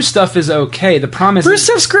 the Bruce stuff is okay. The problem is Bruce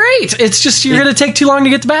stuff's great. It's just you're going to take too long to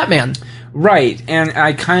get to Batman. Right, and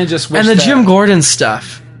I kind of just wish and the Jim Gordon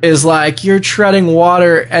stuff is like you're treading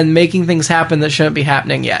water and making things happen that shouldn't be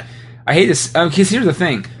happening yet. I hate this because here's the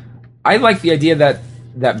thing: I like the idea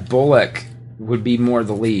that Bullock would be more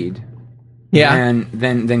the lead,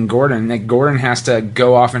 than Gordon. That Gordon has to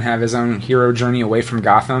go off and have his own hero journey away from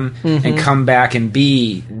Gotham and come back and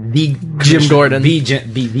be the Jim Gordon, be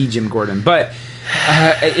the Jim Gordon. But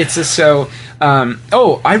it's just so.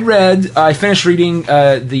 I finished reading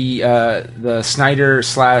the Snyder /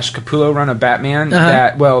 Capullo run of Batman.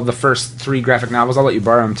 The first 3 graphic novels. I'll let you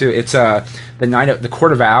borrow them too. It's the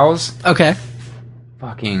Court of Owls. Okay,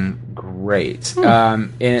 fucking great.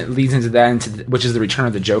 And it leads into that, which is the Return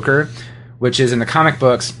of the Joker, which is in the comic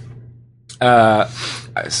books.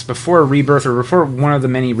 Before Rebirth or before one of the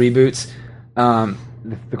many reboots,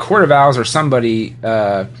 the Court of Owls or somebody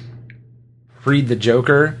freed the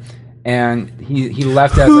Joker. And he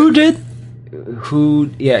left as as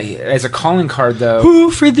a calling card though. Who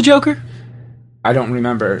freed the Joker? I don't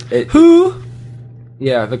remember. Who?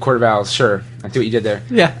 Yeah, the Court of Owls. Sure, I see what you did there.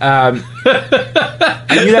 Yeah, I knew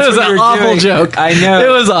that's it was what an you were awful doing. joke. I know it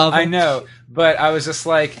was awful. I know, but I was just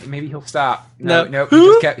like, maybe he'll stop. No.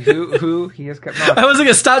 Who? He just kept on. I wasn't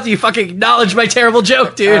gonna stop till you fucking acknowledge my terrible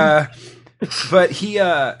joke, dude. But he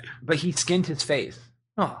skinned his face.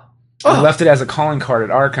 Oh. He left it as a calling card at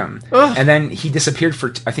Arkham. And then he disappeared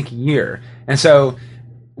for, I think, a year. And so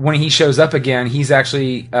when he shows up again, he's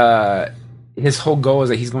actually... his whole goal is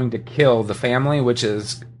that he's going to kill the family, which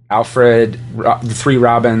is Alfred, the 3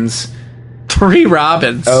 Robins, 3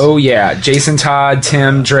 Robins. Oh yeah, Jason Todd,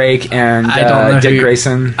 Tim Drake, and I don't know Dick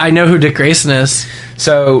Grayson. I know who Dick Grayson is.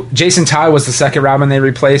 So Jason Todd was the second Robin they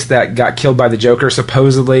replaced that got killed by the Joker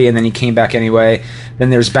supposedly, and then he came back anyway.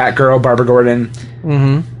 Then there's Batgirl, Barbara Gordon,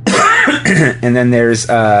 and then there's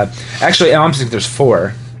actually I don't think there's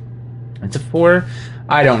 4. It's a 4.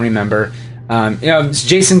 I don't remember. It's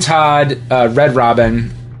Jason Todd, Red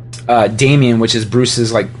Robin, Damian, which is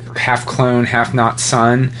Bruce's like half clone, half not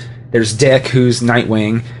son. There's Dick, who's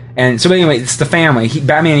Nightwing, and so anyway, it's the family.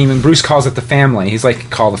 Batman, even Bruce calls it the family. He's like,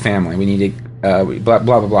 call the family. We need to blah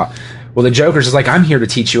blah blah blah. Well, the Joker's is like, I'm here to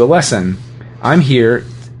teach you a lesson. I'm here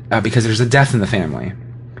because there's a death in the family,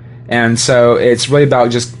 and so it's really about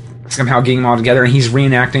just somehow getting them all together, and he's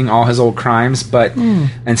reenacting all his old crimes, but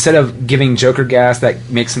instead of giving Joker gas that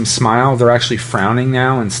makes him smile, they're actually frowning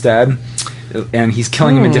now instead, and he's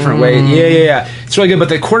killing him in different ways. Yeah. It's really good, but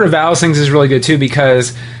the Court of Owls things is really good too,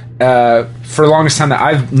 because for the longest time that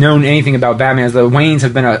I've known anything about Batman, is the Waynes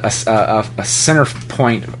have been a center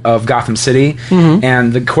point of Gotham City,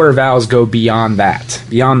 and the Court of Owls go beyond that,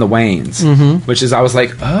 beyond the Waynes, which is, I was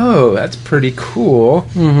like, oh, that's pretty cool.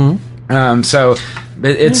 So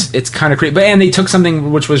it's kind of creepy. But and they took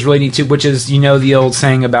something which was really neat too, which is, the old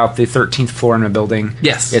saying about the 13th floor in a building.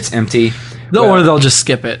 Yes. It's empty. Or they'll just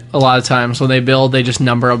skip it. A lot of times when they build, they just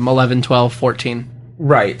number them 11, 12, 14.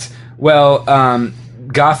 Right. Well,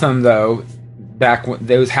 Gotham, though, back when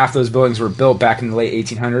half those buildings were built back in the late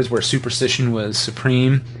 1800s, where superstition was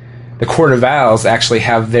supreme. The Court of Owls actually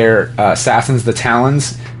have their assassins, the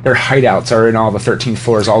Talons. Their hideouts are in all the 13th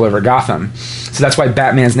floors all over Gotham. So that's why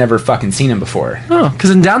Batman's never fucking seen them before. Oh, because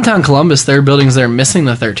in downtown Columbus, there are buildings that are missing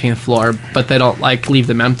the 13th floor, but they don't leave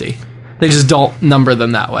them empty. They just don't number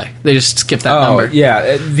them that way. They just skip that number.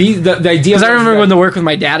 Yeah. The idea. Because I remember going to work with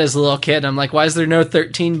my dad as a little kid. I'm like, why is there no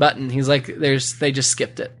 13 button? He's like, they just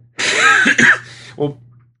skipped it. Well,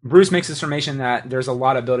 Bruce makes this summation that there's a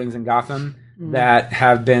lot of buildings in Gotham that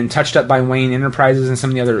have been touched up by Wayne Enterprises and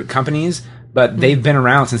some of the other companies, but they've been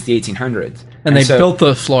around since the 1800s. And they built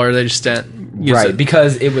the floor, they just didn't use it.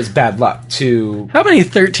 Because it was bad luck to... How many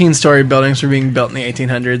 13-story buildings were being built in the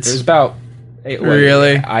 1800s? There's about...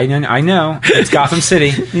 Really? I know. It's Gotham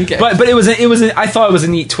City. Okay. But I thought it was a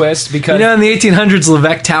neat twist because... in the 1800s,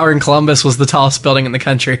 Levesque Tower in Columbus was the tallest building in the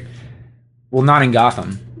country. Well, not in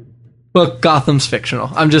Gotham. Well, Gotham's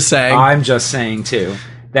fictional. I'm just saying. I'm just saying, too.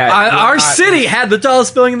 That our city had the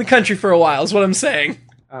tallest building in the country for a while, is what I'm saying.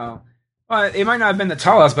 Oh. Well, it might not have been the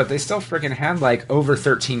tallest, but they still freaking had over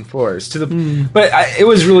 13 floors. But it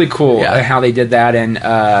was really cool how they did that,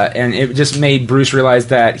 and it just made Bruce realize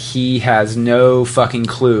that he has no fucking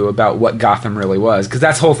clue about what Gotham really was. Because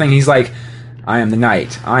that's the whole thing. He's like, I am the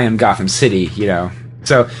Knight. I am Gotham City,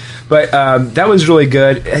 So, but that was really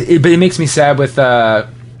good. But it makes me sad with...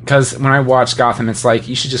 Because when I watch Gotham, it's like,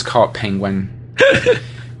 you should just call it Penguin.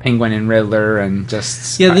 Penguin and Riddler and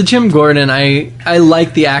just... Yeah, the Jim Gordon, I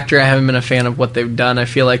like the actor. I haven't been a fan of what they've done. I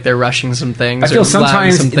feel like they're rushing some things. I feel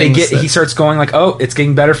sometimes he starts going like, oh, it's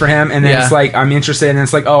getting better for him. And then it's like, I'm interested. And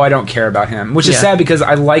it's like, oh, I don't care about him. Which is sad because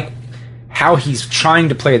I like how he's trying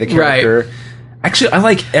to play the character. Right. Actually, I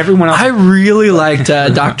like everyone else. I really liked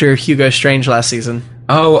Dr. Hugo Strange last season.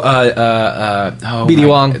 B.D.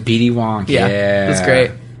 Wong. B.D. Wong, yeah. That's great.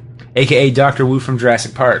 A.K.A. Dr. Wu from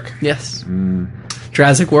Jurassic Park. Yes.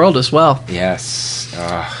 Jurassic World as well. Yes.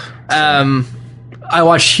 I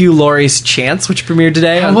watched Hugh Laurie's Chance, which premiered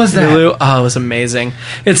today. How was that? Hulu. Oh, it was amazing.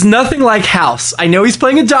 It's nothing like House. I know he's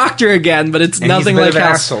playing a doctor again, but it's nothing like House. He's a bit of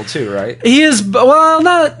an asshole too, right? He is. Well,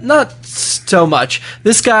 not so much.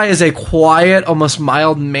 This guy is a quiet, almost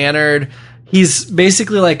mild-mannered. He's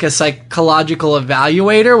basically like a psychological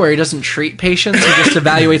evaluator where he doesn't treat patients. He just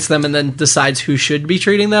evaluates them and then decides who should be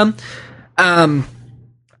treating them.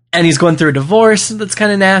 And he's going through a divorce that's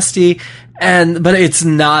kind of nasty. But it's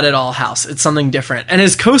not at all House. It's something different. And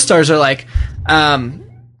his co-stars are like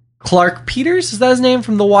Clark Peters, is that his name,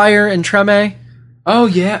 from The Wire and Treme? Oh,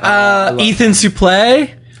 yeah. Ethan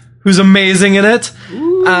Suplee, who's amazing in it.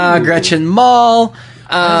 Gretchen Mol.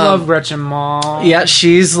 I love Gretchen Mol. Yeah,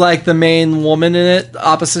 she's like the main woman in it,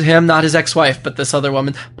 opposite him. Not his ex-wife, but this other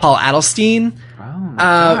woman, Paul Adelstein.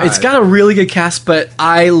 It's got a really good cast, but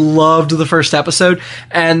I loved the first episode.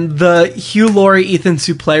 And the Hugh Laurie, Ethan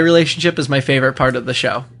Suplee relationship is my favorite part of the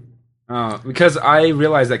show. Because I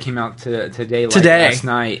realized that came out today last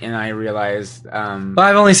night, and I realized...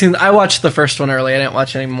 I watched the first one early. I didn't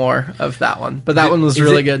watch any more of that one. But that one was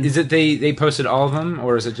really good. Is it they posted all of them,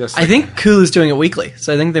 or is it just... I think Hulu's doing it weekly,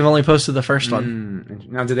 so I think they've only posted the first one.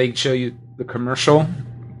 Now, did they show you the commercial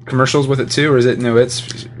commercials with it too, or is it no?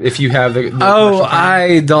 It's if you have the Oh, commercial plan?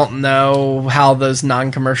 I don't know how those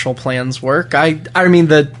non-commercial plans work. I mean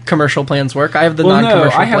the commercial plans work. I have the Well, no,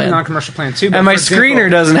 non-commercial I have plan. a non-commercial plan too. But And my for example- screener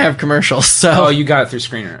doesn't have commercials, so... Oh, you got it through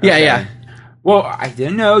Screener. Yeah, Okay. yeah. Well, I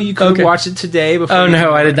didn't know you could Okay. watch it today. Before Oh you-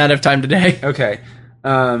 no, I did not have time today. Okay.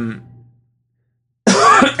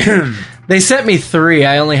 They sent me 3.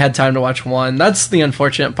 I only had time to watch 1. That's the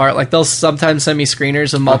unfortunate part. Like, they'll sometimes send me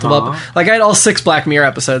screeners of multiple... Uh-huh. Like, I had all 6 Black Mirror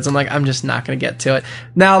episodes. I'm like, I'm just not going to get to it.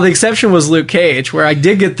 Now, the exception was Luke Cage, where I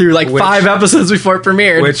did get through, like, Which- 5 episodes before it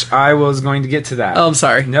premiered. Which I was going to get to that. Oh, I'm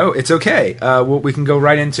sorry. No, it's okay. Well, we can go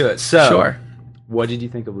right into it. So, Sure. what did you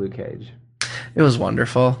think of Luke Cage? It was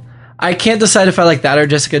wonderful. I can't decide if I like that or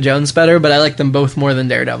Jessica Jones better, but I like them both more than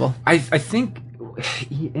Daredevil. I think,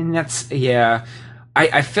 and that's yeah.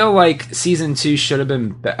 I feel like season 2 should have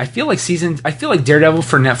been. I feel like Daredevil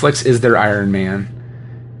for Netflix is their Iron Man.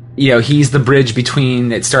 You know, he's the bridge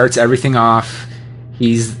between. It starts everything off.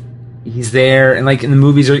 He's there, and like in the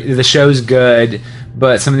movies, the show's good,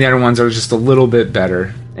 but some of the other ones are just a little bit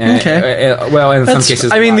better. And, Okay. well, in some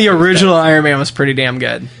cases, I mean, the a lot original Iron Man was pretty damn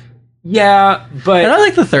good. better. Yeah, but And I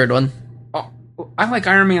like the third one. I like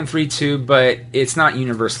Iron Man 3 too, but it's not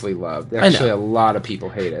universally loved. Actually, a lot of people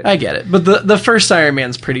hate it. I get it. But the first Iron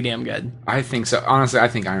Man's pretty damn good. I think so. Honestly, I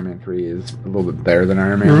think Iron Man 3 is a little bit better than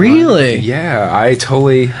Iron Man 1. Really? Yeah, I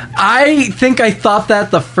totally... I think I thought that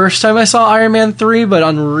the first time I saw Iron Man 3, but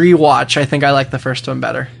on rewatch, I think I like the first one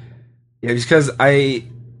better. Yeah, because I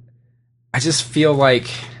just feel like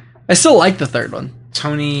I still like the third one.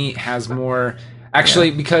 Tony has more... Actually,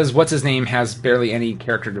 because what's-his-name has barely any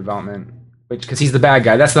character development. Because he's the bad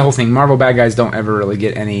guy. That's the whole thing. Marvel bad guys don't ever really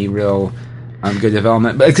get any real good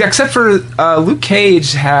development. But except for Luke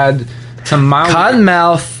Cage had some mild...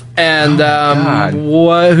 Cottonmouth and God.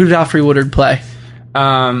 who did Alfred Woodard play?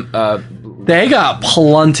 Black They got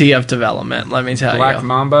plenty of development, let me tell you.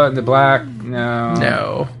 Mamba, the Black... No.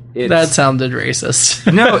 No. It's- That sounded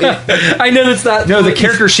racist. No, I know that's not... No, the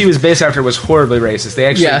character she was based after was horribly racist. They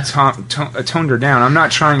actually Yeah. toned her down. I'm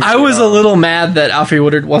not trying to... I was a little mad that Alfred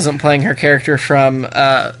Woodard wasn't playing her character from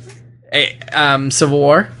Civil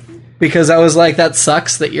War, because I was like, that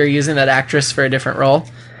sucks that you're using that actress for a different role.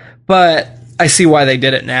 But I see why they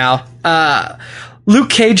did it now. Luke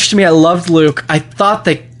Cage, to me, I loved Luke. I thought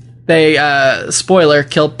they spoiler,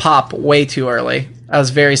 killed Pop way too early. I was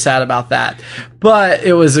very sad about that. But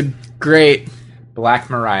it was a great... Black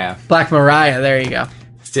Mariah. Black Mariah, there you go.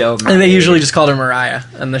 Still... And they usually just called her Mariah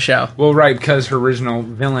in the show. Well, right, because her original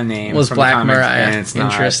villain name Was from Black the comics, Mariah. and it's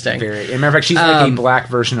not Interesting. Very, as a matter of fact, she's like a black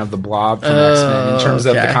version of the Blob from X-Men in terms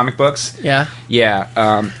of the okay. comic books. Yeah. Yeah.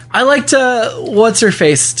 I liked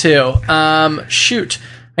what's-her-face, too. Shoot.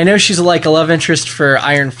 I know she's like a love interest for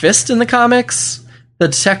Iron Fist in the comics. The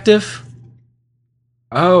detective.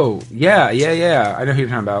 Oh, yeah. I know who you're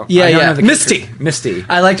talking about. Yeah, I don't yeah. know the Misty. character. Misty.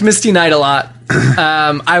 I liked Misty Knight a lot.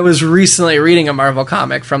 I was recently reading a Marvel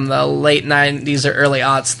comic from the late 90s or early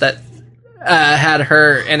aughts that had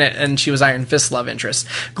her in it, and she was Iron Fist's love interest.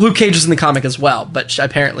 Luke Cage is in the comic as well, but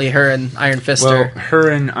apparently her and Iron Fist Well, are...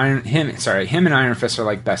 him and Iron Fist are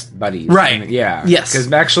like best buddies. Right. And, yeah. Yes.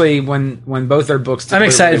 Because actually, when both their books, I'm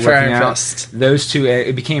excited were for working Iron out, Fist. Those two,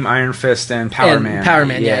 it became Iron Fist and Power And Man. Power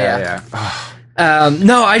Man, yeah. Oh,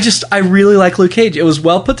 No, I really like Luke Cage. It was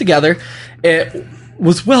well put together. It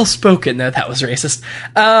was well spoken. No, that was racist.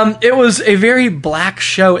 It was a very black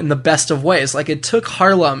show in the best of ways. Like, it took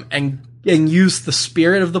Harlem and used the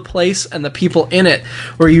spirit of the place and the people in it,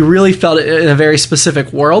 where you really felt it in a very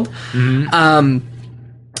specific world. And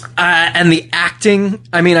the acting,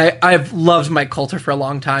 I mean, I've loved Mike Coulter for a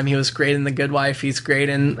long time. He was great in The Good Wife. He's great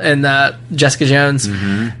in Jessica Jones.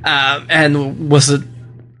 And was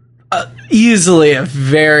easily a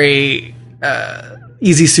very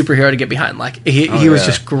easy superhero to get behind. Like, he was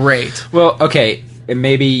just great. well, okay, and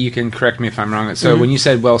maybe you can correct me if I'm wrong. So when you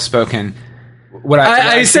said well spoken,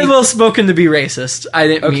 I said well spoken to be racist. I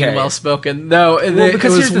didn't mean Okay. well spoken. No, because it here's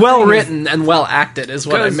was the well thing is- written and well acted is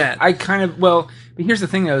what I meant. But here's the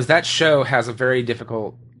thing though, is that show has a very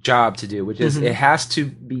difficult job to do, which is it has to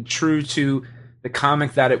be true to the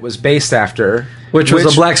comic that it was based after, which was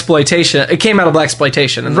a blaxploitation. It came out of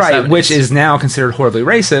blaxploitation in the right, 70s. which is now considered horribly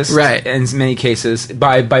racist, Right. in many cases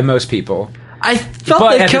by most people. I felt But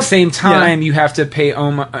they at the kept- same time, yeah. you have to pay.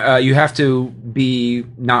 You have to be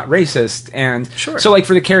not racist, and Sure. so like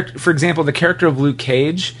for the character, for example, the character of Luke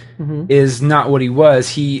Cage Mm-hmm. is not what he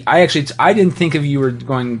was. I didn't think of you were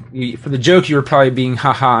going for the joke. You were probably being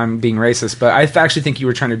haha, I'm being racist, but I actually think you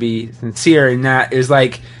were trying to be sincere. And that is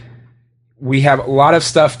like, we have a lot of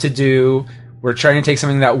stuff to do. we're trying to take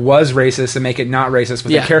something that was racist and make it not racist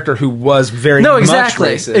with Yeah. a character who was very exactly,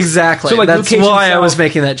 much racist. exactly. So, like, That's Luke Cage why I himself- was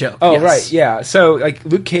making that joke. Oh Yes. right, yeah. So like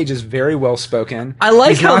Luke Cage is very well spoken. I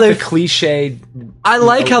like He's how not they the cliched. I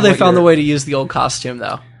like how they what found the you're- way to use the old costume,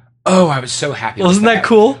 though. Oh, I was so happy. Wasn't with that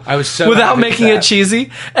cool? I was so without happy with making that. it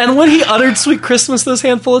cheesy. And when he uttered "Sweet Christmas" those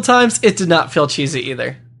handful of times, it did not feel cheesy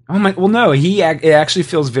either. Oh my! Well, no, it actually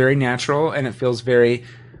feels very natural, and it feels very.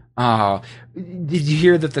 Did you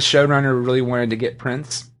hear that the showrunner really wanted to get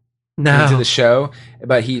Prince into the show,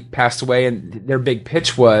 but he passed away? And their big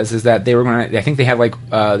pitch is that they were going to. I think they had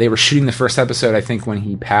they were shooting the first episode. I think when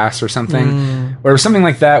he passed or something, or something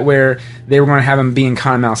like that, where they were going to have him be in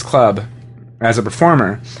Cottonmouth's Club as a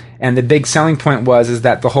performer. And the big selling point is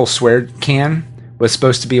that the whole swear can was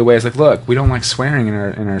supposed to be a way. It's like, look, we don't like swearing in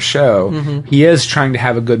our show. He is trying to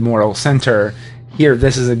have a good moral center. Here,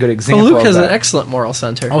 this is a good example. Well, Luke of has that. an excellent moral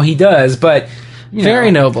center. Oh, he does, but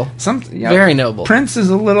Very noble. Very noble. Prince is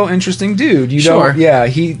a little interesting dude. Sure.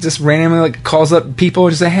 He just randomly calls up people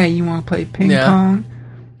and just say, "Hey, you want to play ping pong?"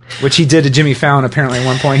 Which he did to Jimmy Fallon apparently at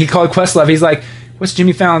one point. He called Questlove. He's like, "What's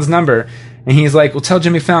Jimmy Fallon's number?" And he's like, "Well, tell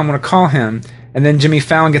Jimmy Fallon I'm going to call him." And then Jimmy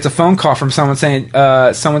Fallon gets a phone call from someone saying,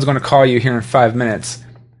 "Someone's going to call you here in 5 minutes."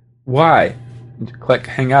 Why? Click,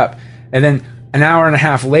 hang up. And then an hour and a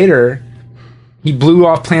half later, he blew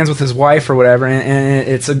off plans with his wife or whatever, and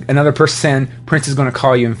it's another person saying, "Prince is going to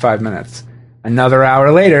call you in 5 minutes." Another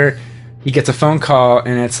hour later, he gets a phone call,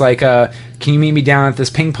 and it's like, "Can you meet me down at this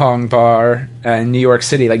ping pong bar in New York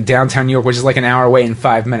City, like downtown New York, which is like an hour away in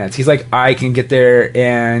 5 minutes?" He's like, "I can get there,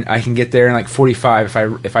 and I can get there in like 45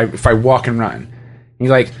 if I walk and run." And he's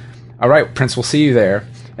like, "All right, Prince, we'll see you there."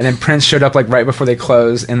 And then Prince showed up like right before they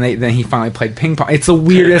closed, and then he finally played ping pong. It's the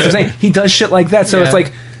weirdest thing. He does shit like that, so it's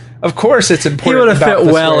like, of course, it's important. He would have about fit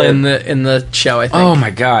this well word. in the show, I think. Oh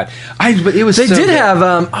my god! But it was. They so did good.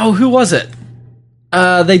 have who was it?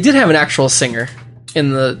 They did have an actual singer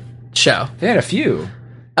in the show. They had a few.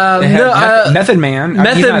 They had Method Man.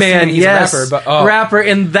 Method He's not Man, singing, he's yes, a rapper, but rapper,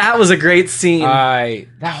 and that was a great scene. that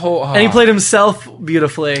whole and he played himself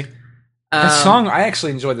beautifully. the song. I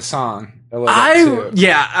actually enjoyed the song a little bit too.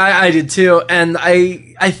 I did too, and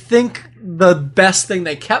I think the best thing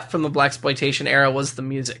they kept from the blaxploitation era was the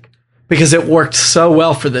music because it worked so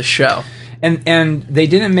well for this show. And they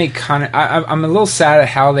didn't make I'm a little sad at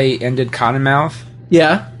how they ended Cottonmouth.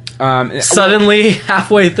 Yeah. Suddenly,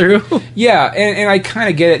 halfway through. Yeah, and I kind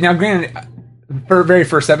of get it. Now, granted, for the very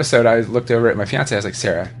first episode, I looked over at my fiance. I was like,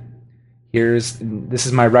 "Sarah, this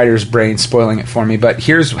is my writer's brain spoiling it for me, but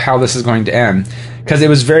here's how this is going to end." Because it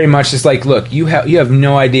was very much just like, "Look, you have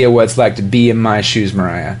no idea what it's like to be in my shoes,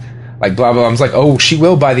 Mariah." Like, blah, blah. I was like, "Oh, she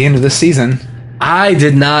will by the end of this season." I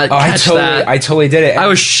did not catch that. I totally did it. I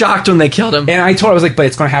was shocked when they killed him. And I told her, I was like, but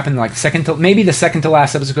it's going to happen like maybe the second to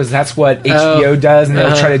last episode, because that's what HBO does, and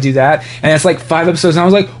they'll try to do that. And it's like 5 episodes, and I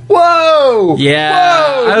was like, whoa! Yeah,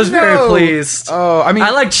 whoa, I was very pleased. Oh, I mean, I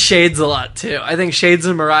liked Shades a lot, too. I think Shades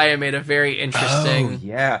and Mariah made a very interesting... Oh,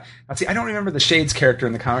 yeah. Now, see, I don't remember the Shades character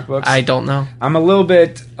in the comic books. I don't know. I'm a little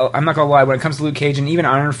bit... I'm not going to lie, when it comes to Luke Cage and even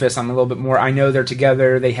Iron Fist, I'm a little bit more... I know they're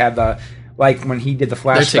together. They have the... Like, when he did the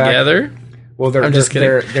flashback... They're together? Well, I'm just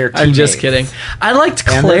kidding. They're I'm just kidding. I liked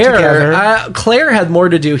And they're Claire. together. Claire had more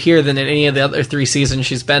to do here than in any of the other 3 seasons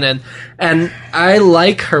she's been in, and I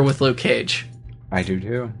like her with Luke Cage. I do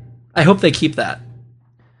too. I hope they keep that.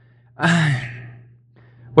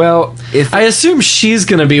 Well, I assume she's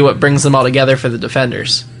going to be what brings them all together for the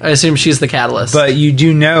Defenders. I assume she's the catalyst. but you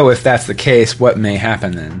do know if that's the case, what may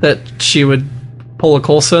happen then. That she would pull a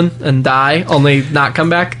Coulson and die, only not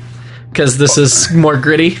come back, because this is more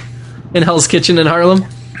gritty in Hell's Kitchen in Harlem.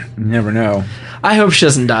 You never know. I hope she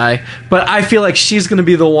doesn't die, but I feel like she's going to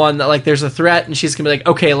be the one that, like, there's a threat, and she's going to be like,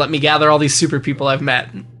 okay, let me gather all these super people I've met.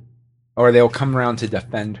 Or they'll come around to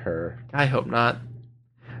defend her. I hope not.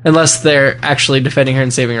 Unless they're actually defending her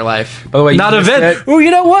and saving her life. By the way, not Avengers. Oh,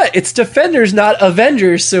 you know what? It's Defenders, not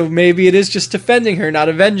Avengers, so maybe it is just defending her, not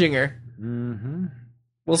avenging her. Mm-hmm.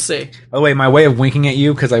 We'll see. By the way, my way of winking at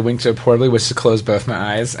you, because I winked so poorly, was to close both my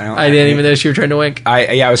eyes. I didn't even know she were trying to wink.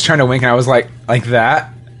 I was trying to wink, and I was like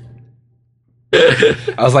that.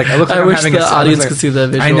 I was like, I look like I I'm wish having the audience could see the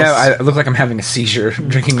visuals. I know, I look like I'm having a seizure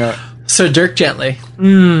drinking a... So Dirk Gently.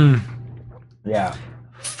 Yeah.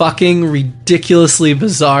 Fucking ridiculously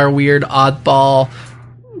bizarre, weird, oddball,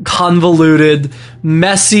 convoluted,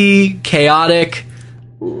 messy, chaotic,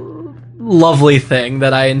 lovely thing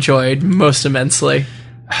that I enjoyed most immensely.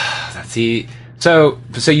 See, so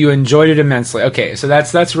you enjoyed it immensely. Okay, so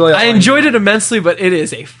that's really all I enjoyed it immensely, but it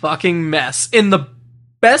is a fucking mess in the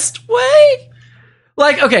best way.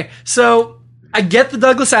 Like, okay, so I get the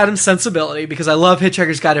Douglas Adams sensibility because I love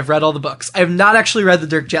Hitchhiker's Guide. I've read all the books. I have not actually read the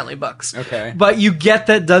Dirk Gently books. Okay. But you get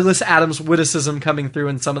that Douglas Adams witticism coming through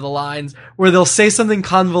in some of the lines where they'll say something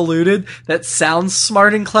convoluted that sounds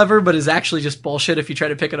smart and clever but is actually just bullshit if you try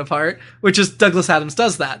to pick it apart, which is Douglas Adams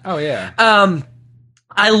does that. Oh, yeah.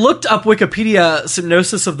 I looked up Wikipedia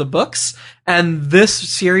synopsis of the books, and this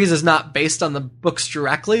series is not based on the books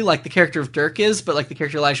directly, like the character of Dirk is, but like the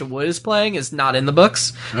character Elijah Wood is playing is not in the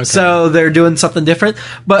books. Okay. So they're doing something different.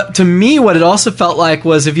 But to me, what it also felt like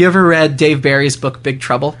was, have you ever read Dave Barry's book, Big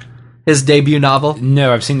Trouble? His debut novel?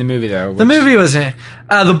 No, I've seen the movie, though. The movie was...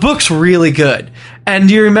 the book's really good. And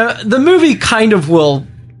do you remember... The movie kind of will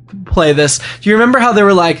play this. Do you remember how there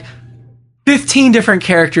were like 15 different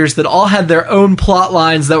characters that all had their own plot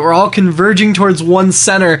lines that were all converging towards one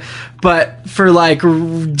center, but for like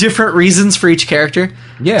different reasons for each character?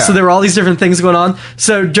 Yeah. So there were all these different things going on.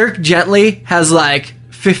 So Dirk Gently has like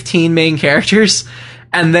 15 main characters,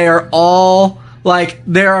 and they are all like,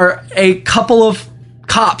 there are a couple of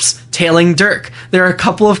cops tailing Dirk. There are a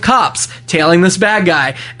couple of cops tailing this bad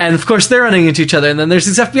guy. And of course they're running into each other. And then there's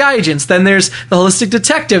these FBI agents. Then there's the holistic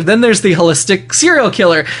detective. Then there's the holistic serial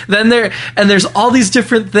killer. And there's all these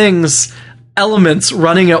different things, elements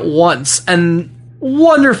running at once. And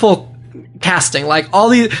wonderful casting. Like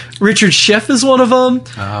Richard Schiff is one of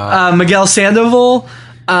them. Miguel Sandoval.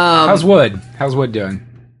 How's Wood doing?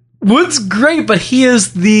 Wood's great, but he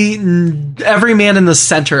is the everyman in the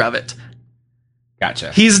center of it.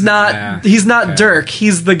 Gotcha. He's not Dirk.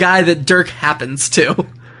 He's the guy that Dirk happens to.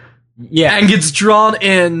 Yeah. And gets drawn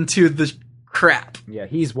into the crap. Yeah,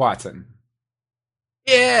 he's Watson.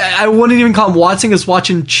 Yeah, I wouldn't even call him Watson, because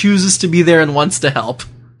Watson chooses to be there and wants to help.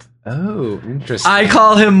 Oh, interesting. I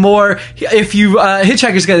call him more, if you,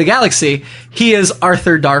 Hitchhiker's Guide to the Galaxy, he is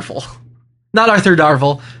Arthur Darvill. Not Arthur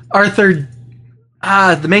Darvill. Arthur,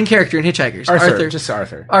 the main character in Hitchhikers. Just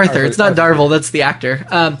Arthur. Arthur. It's not Darvill, that's the actor.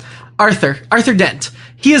 Arthur Dent.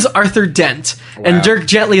 He is Arthur Dent, wow. And Dirk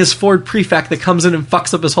Gently is Ford Prefect that comes in and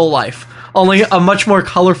fucks up his whole life. Only a much more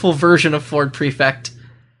colorful version of Ford Prefect.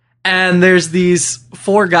 And there's these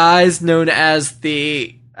 4 guys known as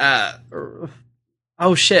the...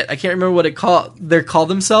 oh shit, I can't remember what they're called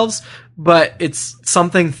themselves, but it's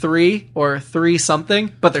something 3 or 3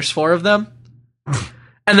 something, but there's 4 of them.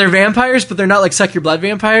 And they're vampires, but they're not like suck your blood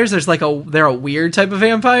vampires. They're a weird type of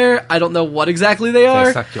vampire. I don't know what exactly they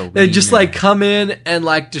are. They just like come in and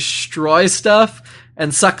like destroy stuff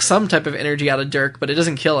and suck some type of energy out of Dirk, but it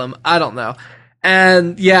doesn't kill him. I don't know.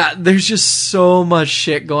 And yeah, there's just so much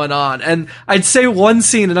shit going on. And I'd say one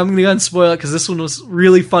scene, and I'm going to unspoil it because this one was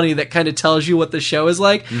really funny, that kind of tells you what the show is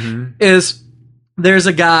like, is there's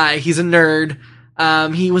a guy, he's a nerd.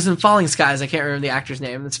 He was in Falling Skies. I can't remember the actor's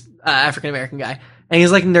name. It's African-American guy. And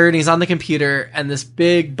he's like a nerd, and he's on the computer, and this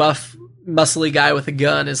big, buff, muscly guy with a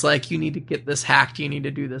gun is like, you need to get this hacked, you need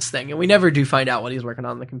to do this thing. And we never do find out what he's working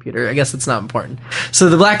on the computer. I guess it's not important. So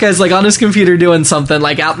the black guy's like on his computer doing something,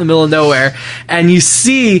 like out in the middle of nowhere, and you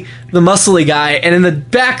see the muscly guy, and in the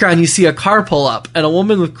background you see a car pull up, and a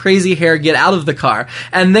woman with crazy hair get out of the car,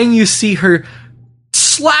 and then you see her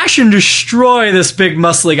slash and destroy this big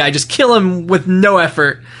muscly guy, just kill him with no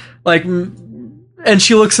effort. Like... And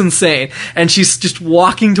she looks insane. And she's just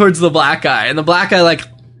walking towards the black guy. And the black guy, like,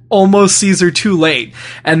 almost sees her too late.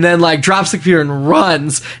 And then, like, drops the computer and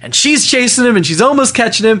runs. And she's chasing him, and she's almost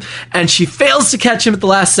catching him. And she fails to catch him at the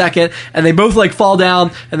last second. And they both, like, fall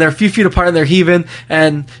down. And they're a few feet apart, and they're heaving.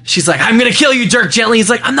 And she's like, I'm gonna kill you, Dirk Gently. He's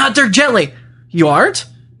like, I'm not Dirk Gently. You aren't?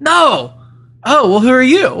 No. Oh, well, who are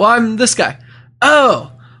you? Well, I'm this guy.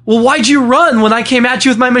 Oh. Well, why'd you run when I came at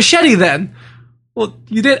you with my machete then? Well,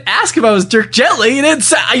 you didn't ask if I was Dirk Gently. You didn't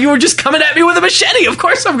say, you were just coming at me with a machete. Of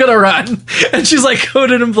course I'm gonna run. And she's like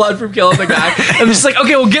coated in blood from killing the guy. And she's like,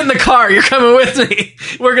 okay, well, get in the car. You're coming with me.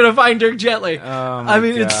 We're gonna find Dirk Gently. I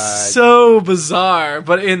mean, God. It's so bizarre,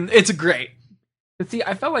 but it's great. But see,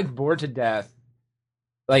 I felt like bored to death.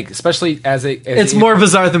 Like, especially it's more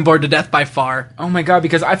bizarre than Bored to Death by far. Oh my God,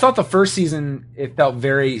 because I thought the first season, it felt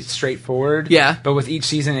very straightforward. Yeah. But with each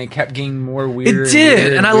season, it kept getting more weird. It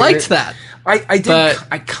did, and I liked that. I did. But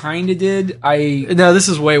I kind of did. No, this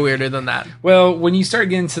is way weirder than that. Well, when you start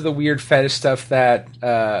getting to the weird fetish stuff that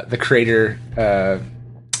the creator...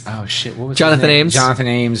 oh shit! What was Jonathan Ames? Jonathan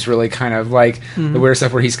Ames really kind of like the weird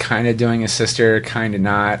stuff where he's kind of doing his sister, kind of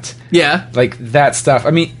not. Yeah. Like that stuff.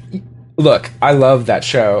 I mean... Look, I love that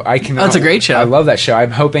show. That's a great show. I love that show.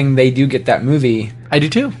 I'm hoping they do get that movie. I do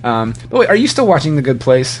too. But wait, are you still watching The Good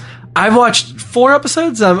Place? I've watched 4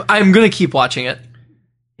 episodes. I'm going to keep watching it.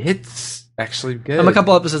 actually good. I'm a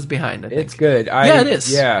couple episodes behind, I think. It's good. Yeah, it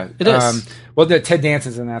is. Yeah, it is. Well, Ted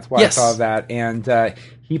Danson's in that's why Yes. I saw that, and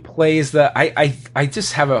he plays the. I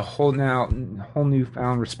just have a whole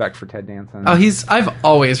newfound respect for Ted Danson. Oh, I've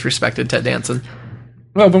always respected Ted Danson.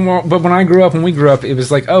 Well, but when we grew up, it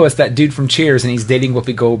was like, oh, it's that dude from Cheers, and he's dating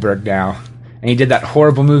Whoopi Goldberg now, and he did that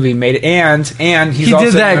horrible movie, made it, and He also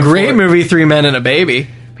did that known great for- movie, 3 Men and a Baby.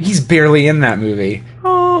 He's barely in that movie.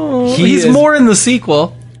 Oh, He he's is- more in the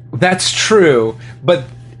sequel. That's true, but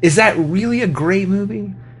is that really a great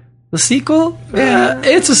movie? The sequel? Yeah,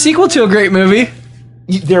 it's a sequel to a great movie.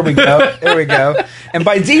 There we go. There we go. And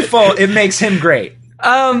by default, it makes him great.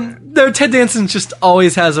 Though Ted Danson just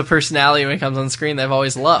always has a personality when he comes on screen that I've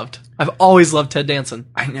always loved. I've always loved Ted Danson.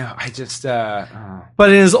 I know. I just But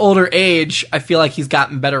in his older age, I feel like he's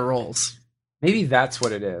gotten better roles. maybe that's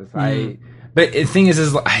what it is. But the thing is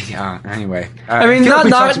anyway. I mean, feel like we not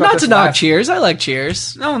talked about to this knock last- Cheers. I like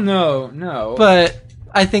Cheers. No. But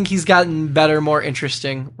I think he's gotten better, more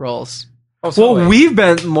interesting roles. Also,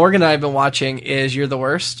 What Morgan and I have been watching is You're the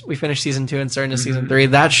Worst. We finished season 2 and starting to season 3.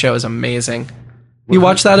 That show is amazing. You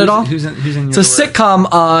watch that at all? Who's in It's a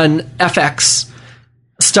sitcom on FX.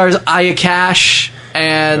 Stars Aya Cash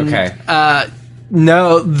and Okay.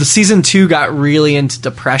 the season 2 got really into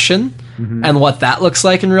depression and what that looks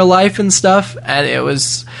like in real life and stuff. And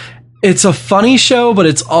it's a funny show, but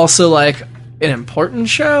it's also like an important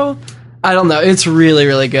show. I don't know. It's really,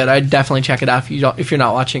 really good. I'd definitely check it out if you're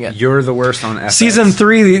not watching it. You're the Worst on FX. Season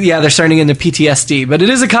 3, yeah, they're starting into PTSD, but it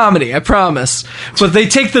is a comedy, I promise. But they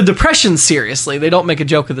take the depression seriously. They don't make a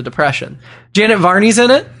joke of the depression. Janet Varney's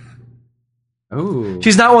in it. Ooh.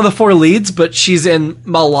 She's not one of the 4 leads, but she's in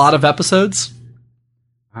a lot of episodes.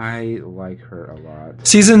 I like her a lot.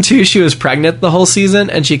 Season 2, she was pregnant the whole season,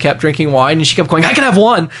 and she kept drinking wine, and she kept going, I can have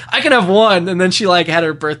one, and then she had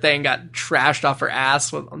her birthday and got trashed off her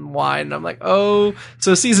ass on wine, and I'm like, oh,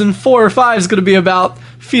 so season 4 or 5 is going to be about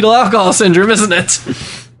fetal alcohol syndrome, isn't it?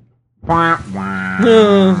 Wah,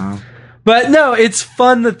 wah. But no, it's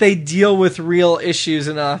fun that they deal with real issues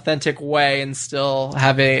in an authentic way and still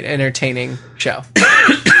have an entertaining show.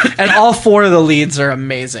 And all 4 of the leads are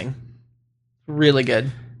amazing. Really good.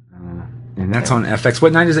 And that's on FX.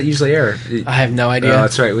 What night does it usually air? I have no idea. Oh,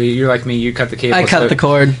 that's right. Well, you're like me. You cut the cable. I cut the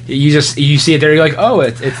cord. You see it there. You're like, oh,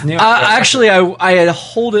 it's new. Actually, I had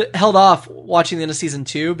held off watching the end of season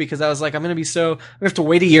 2 because I was like, we have to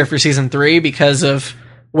wait a year for season 3 because of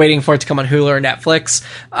waiting for it to come on Hulu or Netflix.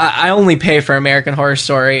 I only pay for American Horror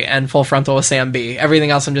Story and Full Frontal with Sam B. Everything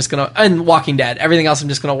else and Walking Dead. Everything else I'm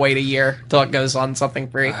just gonna wait a year till it goes on something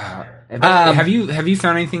free. Have you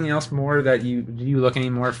found anything else more that do you look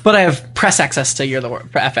anymore? But I have press access to You're the Worst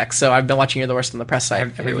for FX, so I've been watching You're the Worst on the press site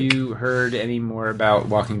every week. Have you heard any more about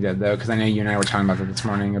Walking Dead though? Because I know you and I were talking about that this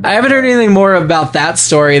morning. I haven't heard anything more about that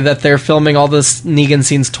story, that they're filming all this Negan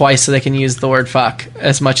scenes twice so they can use the word fuck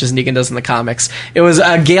as much as Negan does in the comics. It was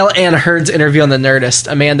Gail Ann Hurd's interview on The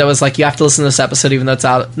Nerdist. Amanda was like, you have to listen to this episode even though it's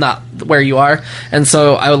not where you are. And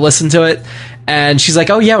so I would listen to it. And she's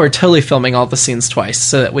like, oh yeah, we're totally filming all the scenes twice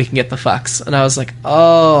so that we can get the fucks. And I was like,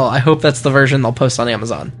 oh, I hope that's the version they'll post on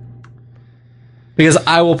Amazon. Because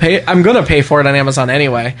I'm going to pay for it on Amazon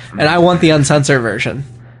anyway. And I want the uncensored version.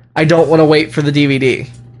 I don't want to wait for the DVD.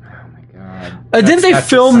 Oh my god! Didn't they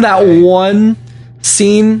film that one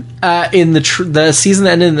scene in the season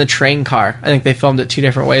that ended in the train car? I think they filmed it 2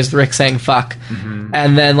 different ways. Rick saying fuck.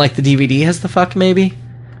 And then the DVD has the fuck maybe.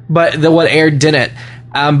 But what aired didn't.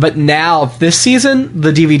 But now, this season,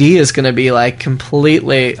 the DVD is going to be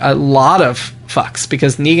completely a lot of fucks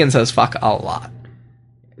because Negan says fuck a lot.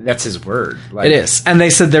 That's his word. It is. And they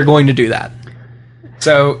said they're going to do that.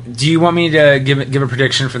 So, do you want me to give a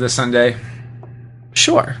prediction for this Sunday?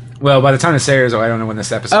 Sure. Well, by the time this airs, I don't know when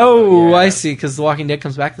this episode. Oh, I see. Because The Walking Dead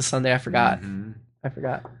comes back this Sunday. I forgot. I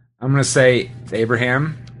forgot. I'm going to say it's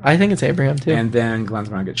Abraham. I think it's Abraham, too. And then Glenn's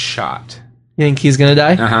going to get shot. You think he's going to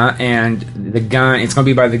die? And the gun, it's going to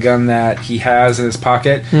be by the gun that he has in his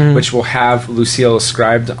pocket, which will have Lucille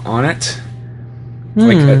inscribed on it,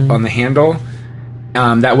 on the handle.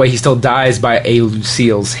 That way he still dies by a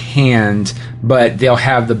Lucille's hand, but they'll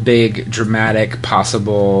have the big, dramatic,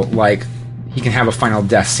 possible, he can have a final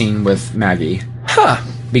death scene with Maggie. Huh.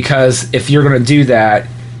 Because if you're going to do that,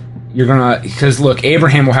 because look,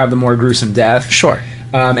 Abraham will have the more gruesome death. Sure.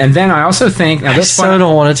 And then I also think... Now I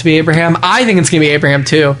don't want it to be Abraham. I think it's going to be Abraham,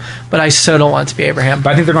 too. But I so don't want it to be Abraham. But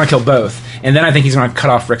I think they're going to kill both. And then I think he's going to cut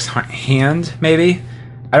off Rick's hand, maybe.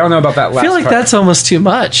 I don't know about that last I feel like part. that's almost too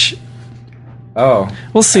much. Oh,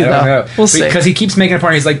 We'll see, I don't though. know. We'll see. Because he keeps making a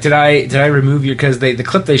point. He's like, "Did I remove you?" Because the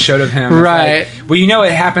clip they showed of him, it's Right. like, well, you know,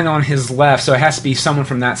 it happened on his left, so it has to be someone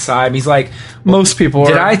from that side. He's like, Most people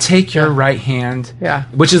 "Did are- I take your right hand?" Yeah.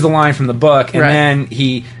 which is the line from the book, and Right. then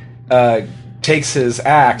he takes his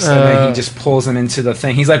axe and then he just pulls him into the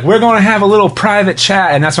thing. He's like, "We're going to have a little private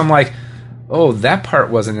chat," and that's when I'm like, "Oh, that part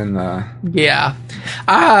wasn't in the." Yeah.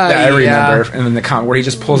 I remember, Yeah. and then the comment where he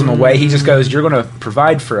just pulls him away. He just goes, "You're going to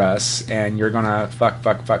provide for us, and you're going to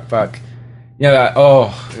fuck." Yeah.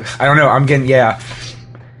 Oh, I don't know. I'm getting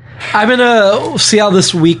I'm gonna see how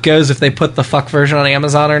this week goes if they put the fuck version on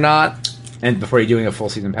Amazon or not. And before you're doing a full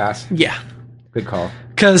season pass, Yeah. good call.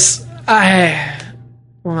 Because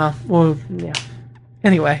well, yeah.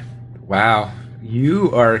 Anyway. Wow,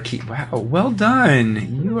 you are wow. Well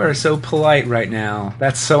done. You are so polite right now.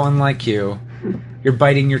 That's so unlike you. You're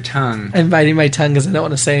biting your tongue. I'm biting my tongue because I don't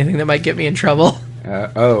want to say anything that might get me in trouble.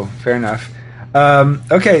 Oh, fair enough.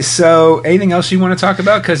 Okay, so anything else you want to talk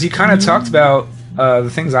about? Because you kind of talked about the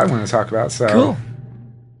things I want to talk about. So Cool.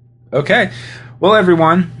 Okay. Well,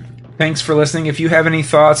 everyone, thanks for listening. If you have any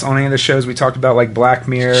thoughts on any of the shows we talked about, like Black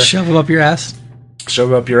Mirror, Shove them up your ass.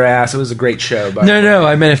 shove up your ass. It was a great show. But No,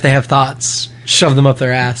 I meant if they have thoughts, shove them up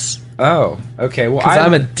their ass. Oh, okay. Well, Because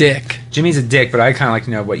I'm a dick. Jimmy's a dick, but I kind of like to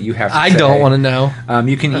know what you have to I say. don't want to know.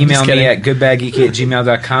 You can I'm email just me kidding. at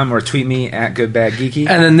goodbadgeeky@gmail.com or tweet me at goodbadgeeky.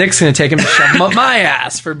 And then Nick's going to take him and shove him up my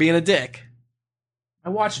ass for being a dick. I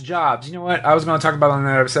watched Jobs. You know what? I was going to talk about it on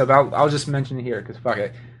that episode, but I'll just mention it here because fuck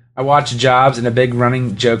it. I watched Jobs, and a big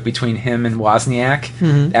running joke between him and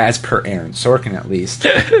Wozniak, as per Aaron Sorkin at least,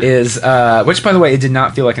 is which, by the way, it did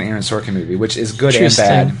not feel like an Aaron Sorkin movie, which is good and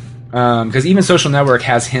bad. Because even Social Network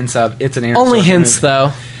has hints of it's an Aaron Only Sorkin hints, movie.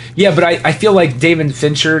 though. Yeah, but I feel like David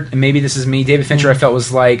Fincher, and maybe this is me. David Fincher, I felt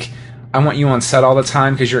was like, I want you on set all the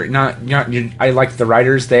time because you're not. I like the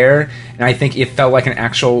writers there, and I think it felt like an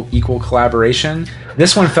actual equal collaboration.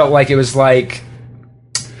 This one felt like it was like.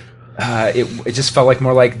 It just felt like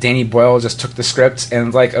more like Danny Boyle just took the script and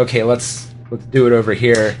was like, okay, let's do it over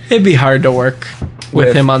here. It'd be hard to work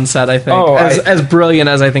with him on set, I think. Oh, as brilliant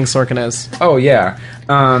as I think Sorkin is. Oh yeah.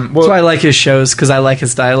 Well, That's why I like his shows, because I like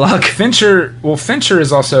his dialogue. Fincher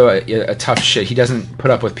is also a tough shit. He doesn't put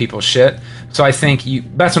up with people's shit. So I think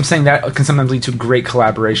that's what I'm saying. That can sometimes lead to great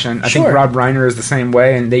collaboration. I think Sure. Rob Reiner is the same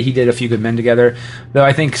way, and he did A Few Good Men together. Though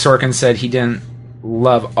I think Sorkin said he didn't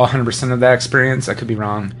love 100% of that experience. I could be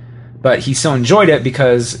wrong, but he still enjoyed it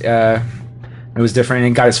because it was different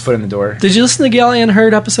and got his foot in the door. Did you listen to the Gail Ann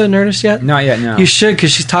Hurd episode of Nerdist yet? Not yet, no. You should,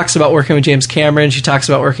 because she talks about working with James Cameron. She talks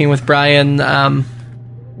about working with Brian.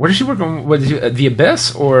 Where did she work on? What did you, The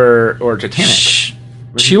Abyss or Titanic?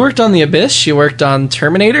 She worked on The Abyss. She worked on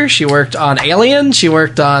Terminator. She worked on Alien. She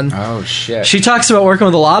worked on... Oh, shit. She talks about working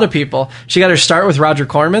with a lot of people. She got her start with Roger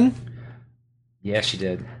Corman. Yeah, she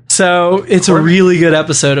did. So it's a really good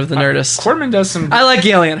episode of The Nerdist. Corman does some... I like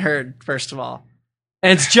Gail Ann Hurd, first of all.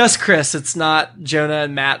 And it's just Chris. It's not Jonah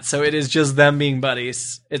and Matt, so it is just them being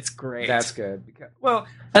buddies. It's great. That's good. Well...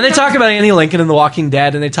 And they talk about Annie Lincoln in The Walking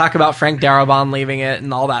Dead, and they talk about Frank Darabont leaving it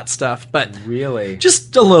and all that stuff. But Really?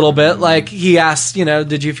 just a little bit. Like, he asked,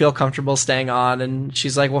 did you feel comfortable staying on? And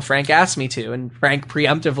she's like, well, Frank asked me to. And Frank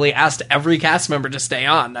preemptively asked every cast member to stay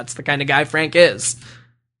on. That's the kind of guy Frank is.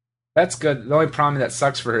 That's good. The only problem that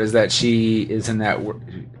sucks for her is that she is in that...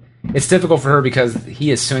 It's difficult for her because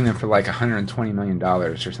he is suing them for like $120 million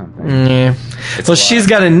or something. Yeah. It's Well,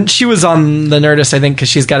 a lot. she was on The Nerdist, I think, because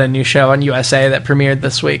she's got a new show on USA that premiered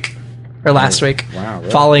this week. Or last week. Wow,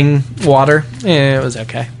 really? Falling Water. Yeah, it was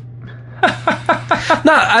okay.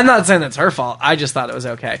 I'm not saying that's her fault. I just thought it was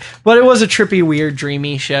okay. But it was a trippy, weird,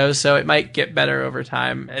 dreamy show, so it might get better over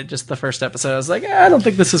time. Just the first episode, I was like, I don't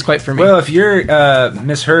think this is quite for me. Well, if you're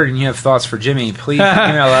Miss Heard and you have thoughts for Jimmy, please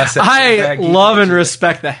email us. At I love and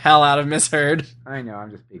respect the hell out of Miss Heard. I know,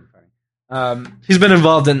 I'm just being funny. She's been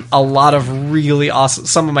involved in a lot of really awesome,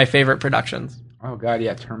 some of my favorite productions. Oh god,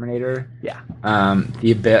 yeah, Terminator. Yeah.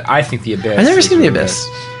 The Abyss. I think The Abyss. I've never is seen The really Abyss.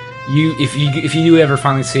 good. If you do ever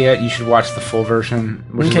finally see it, you should watch the full version,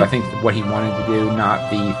 which is Okay. I think what he wanted to do, not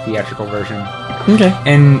the theatrical version. Okay.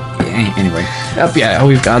 And anyway, Yeah,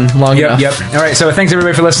 we've gone long enough. yep. All right, so thanks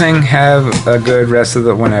everybody for listening. Have a good rest of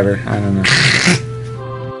the whenever. I don't know.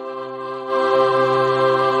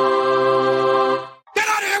 Get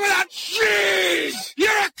out of here without cheese! You're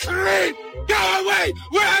a creep! Go away!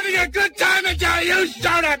 We're having a good time until you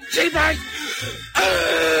showed up, cheapers!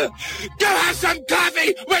 Go have some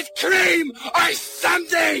coffee with cream or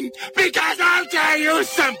something! Because I'll tell you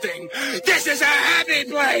something! This is a happy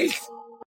place!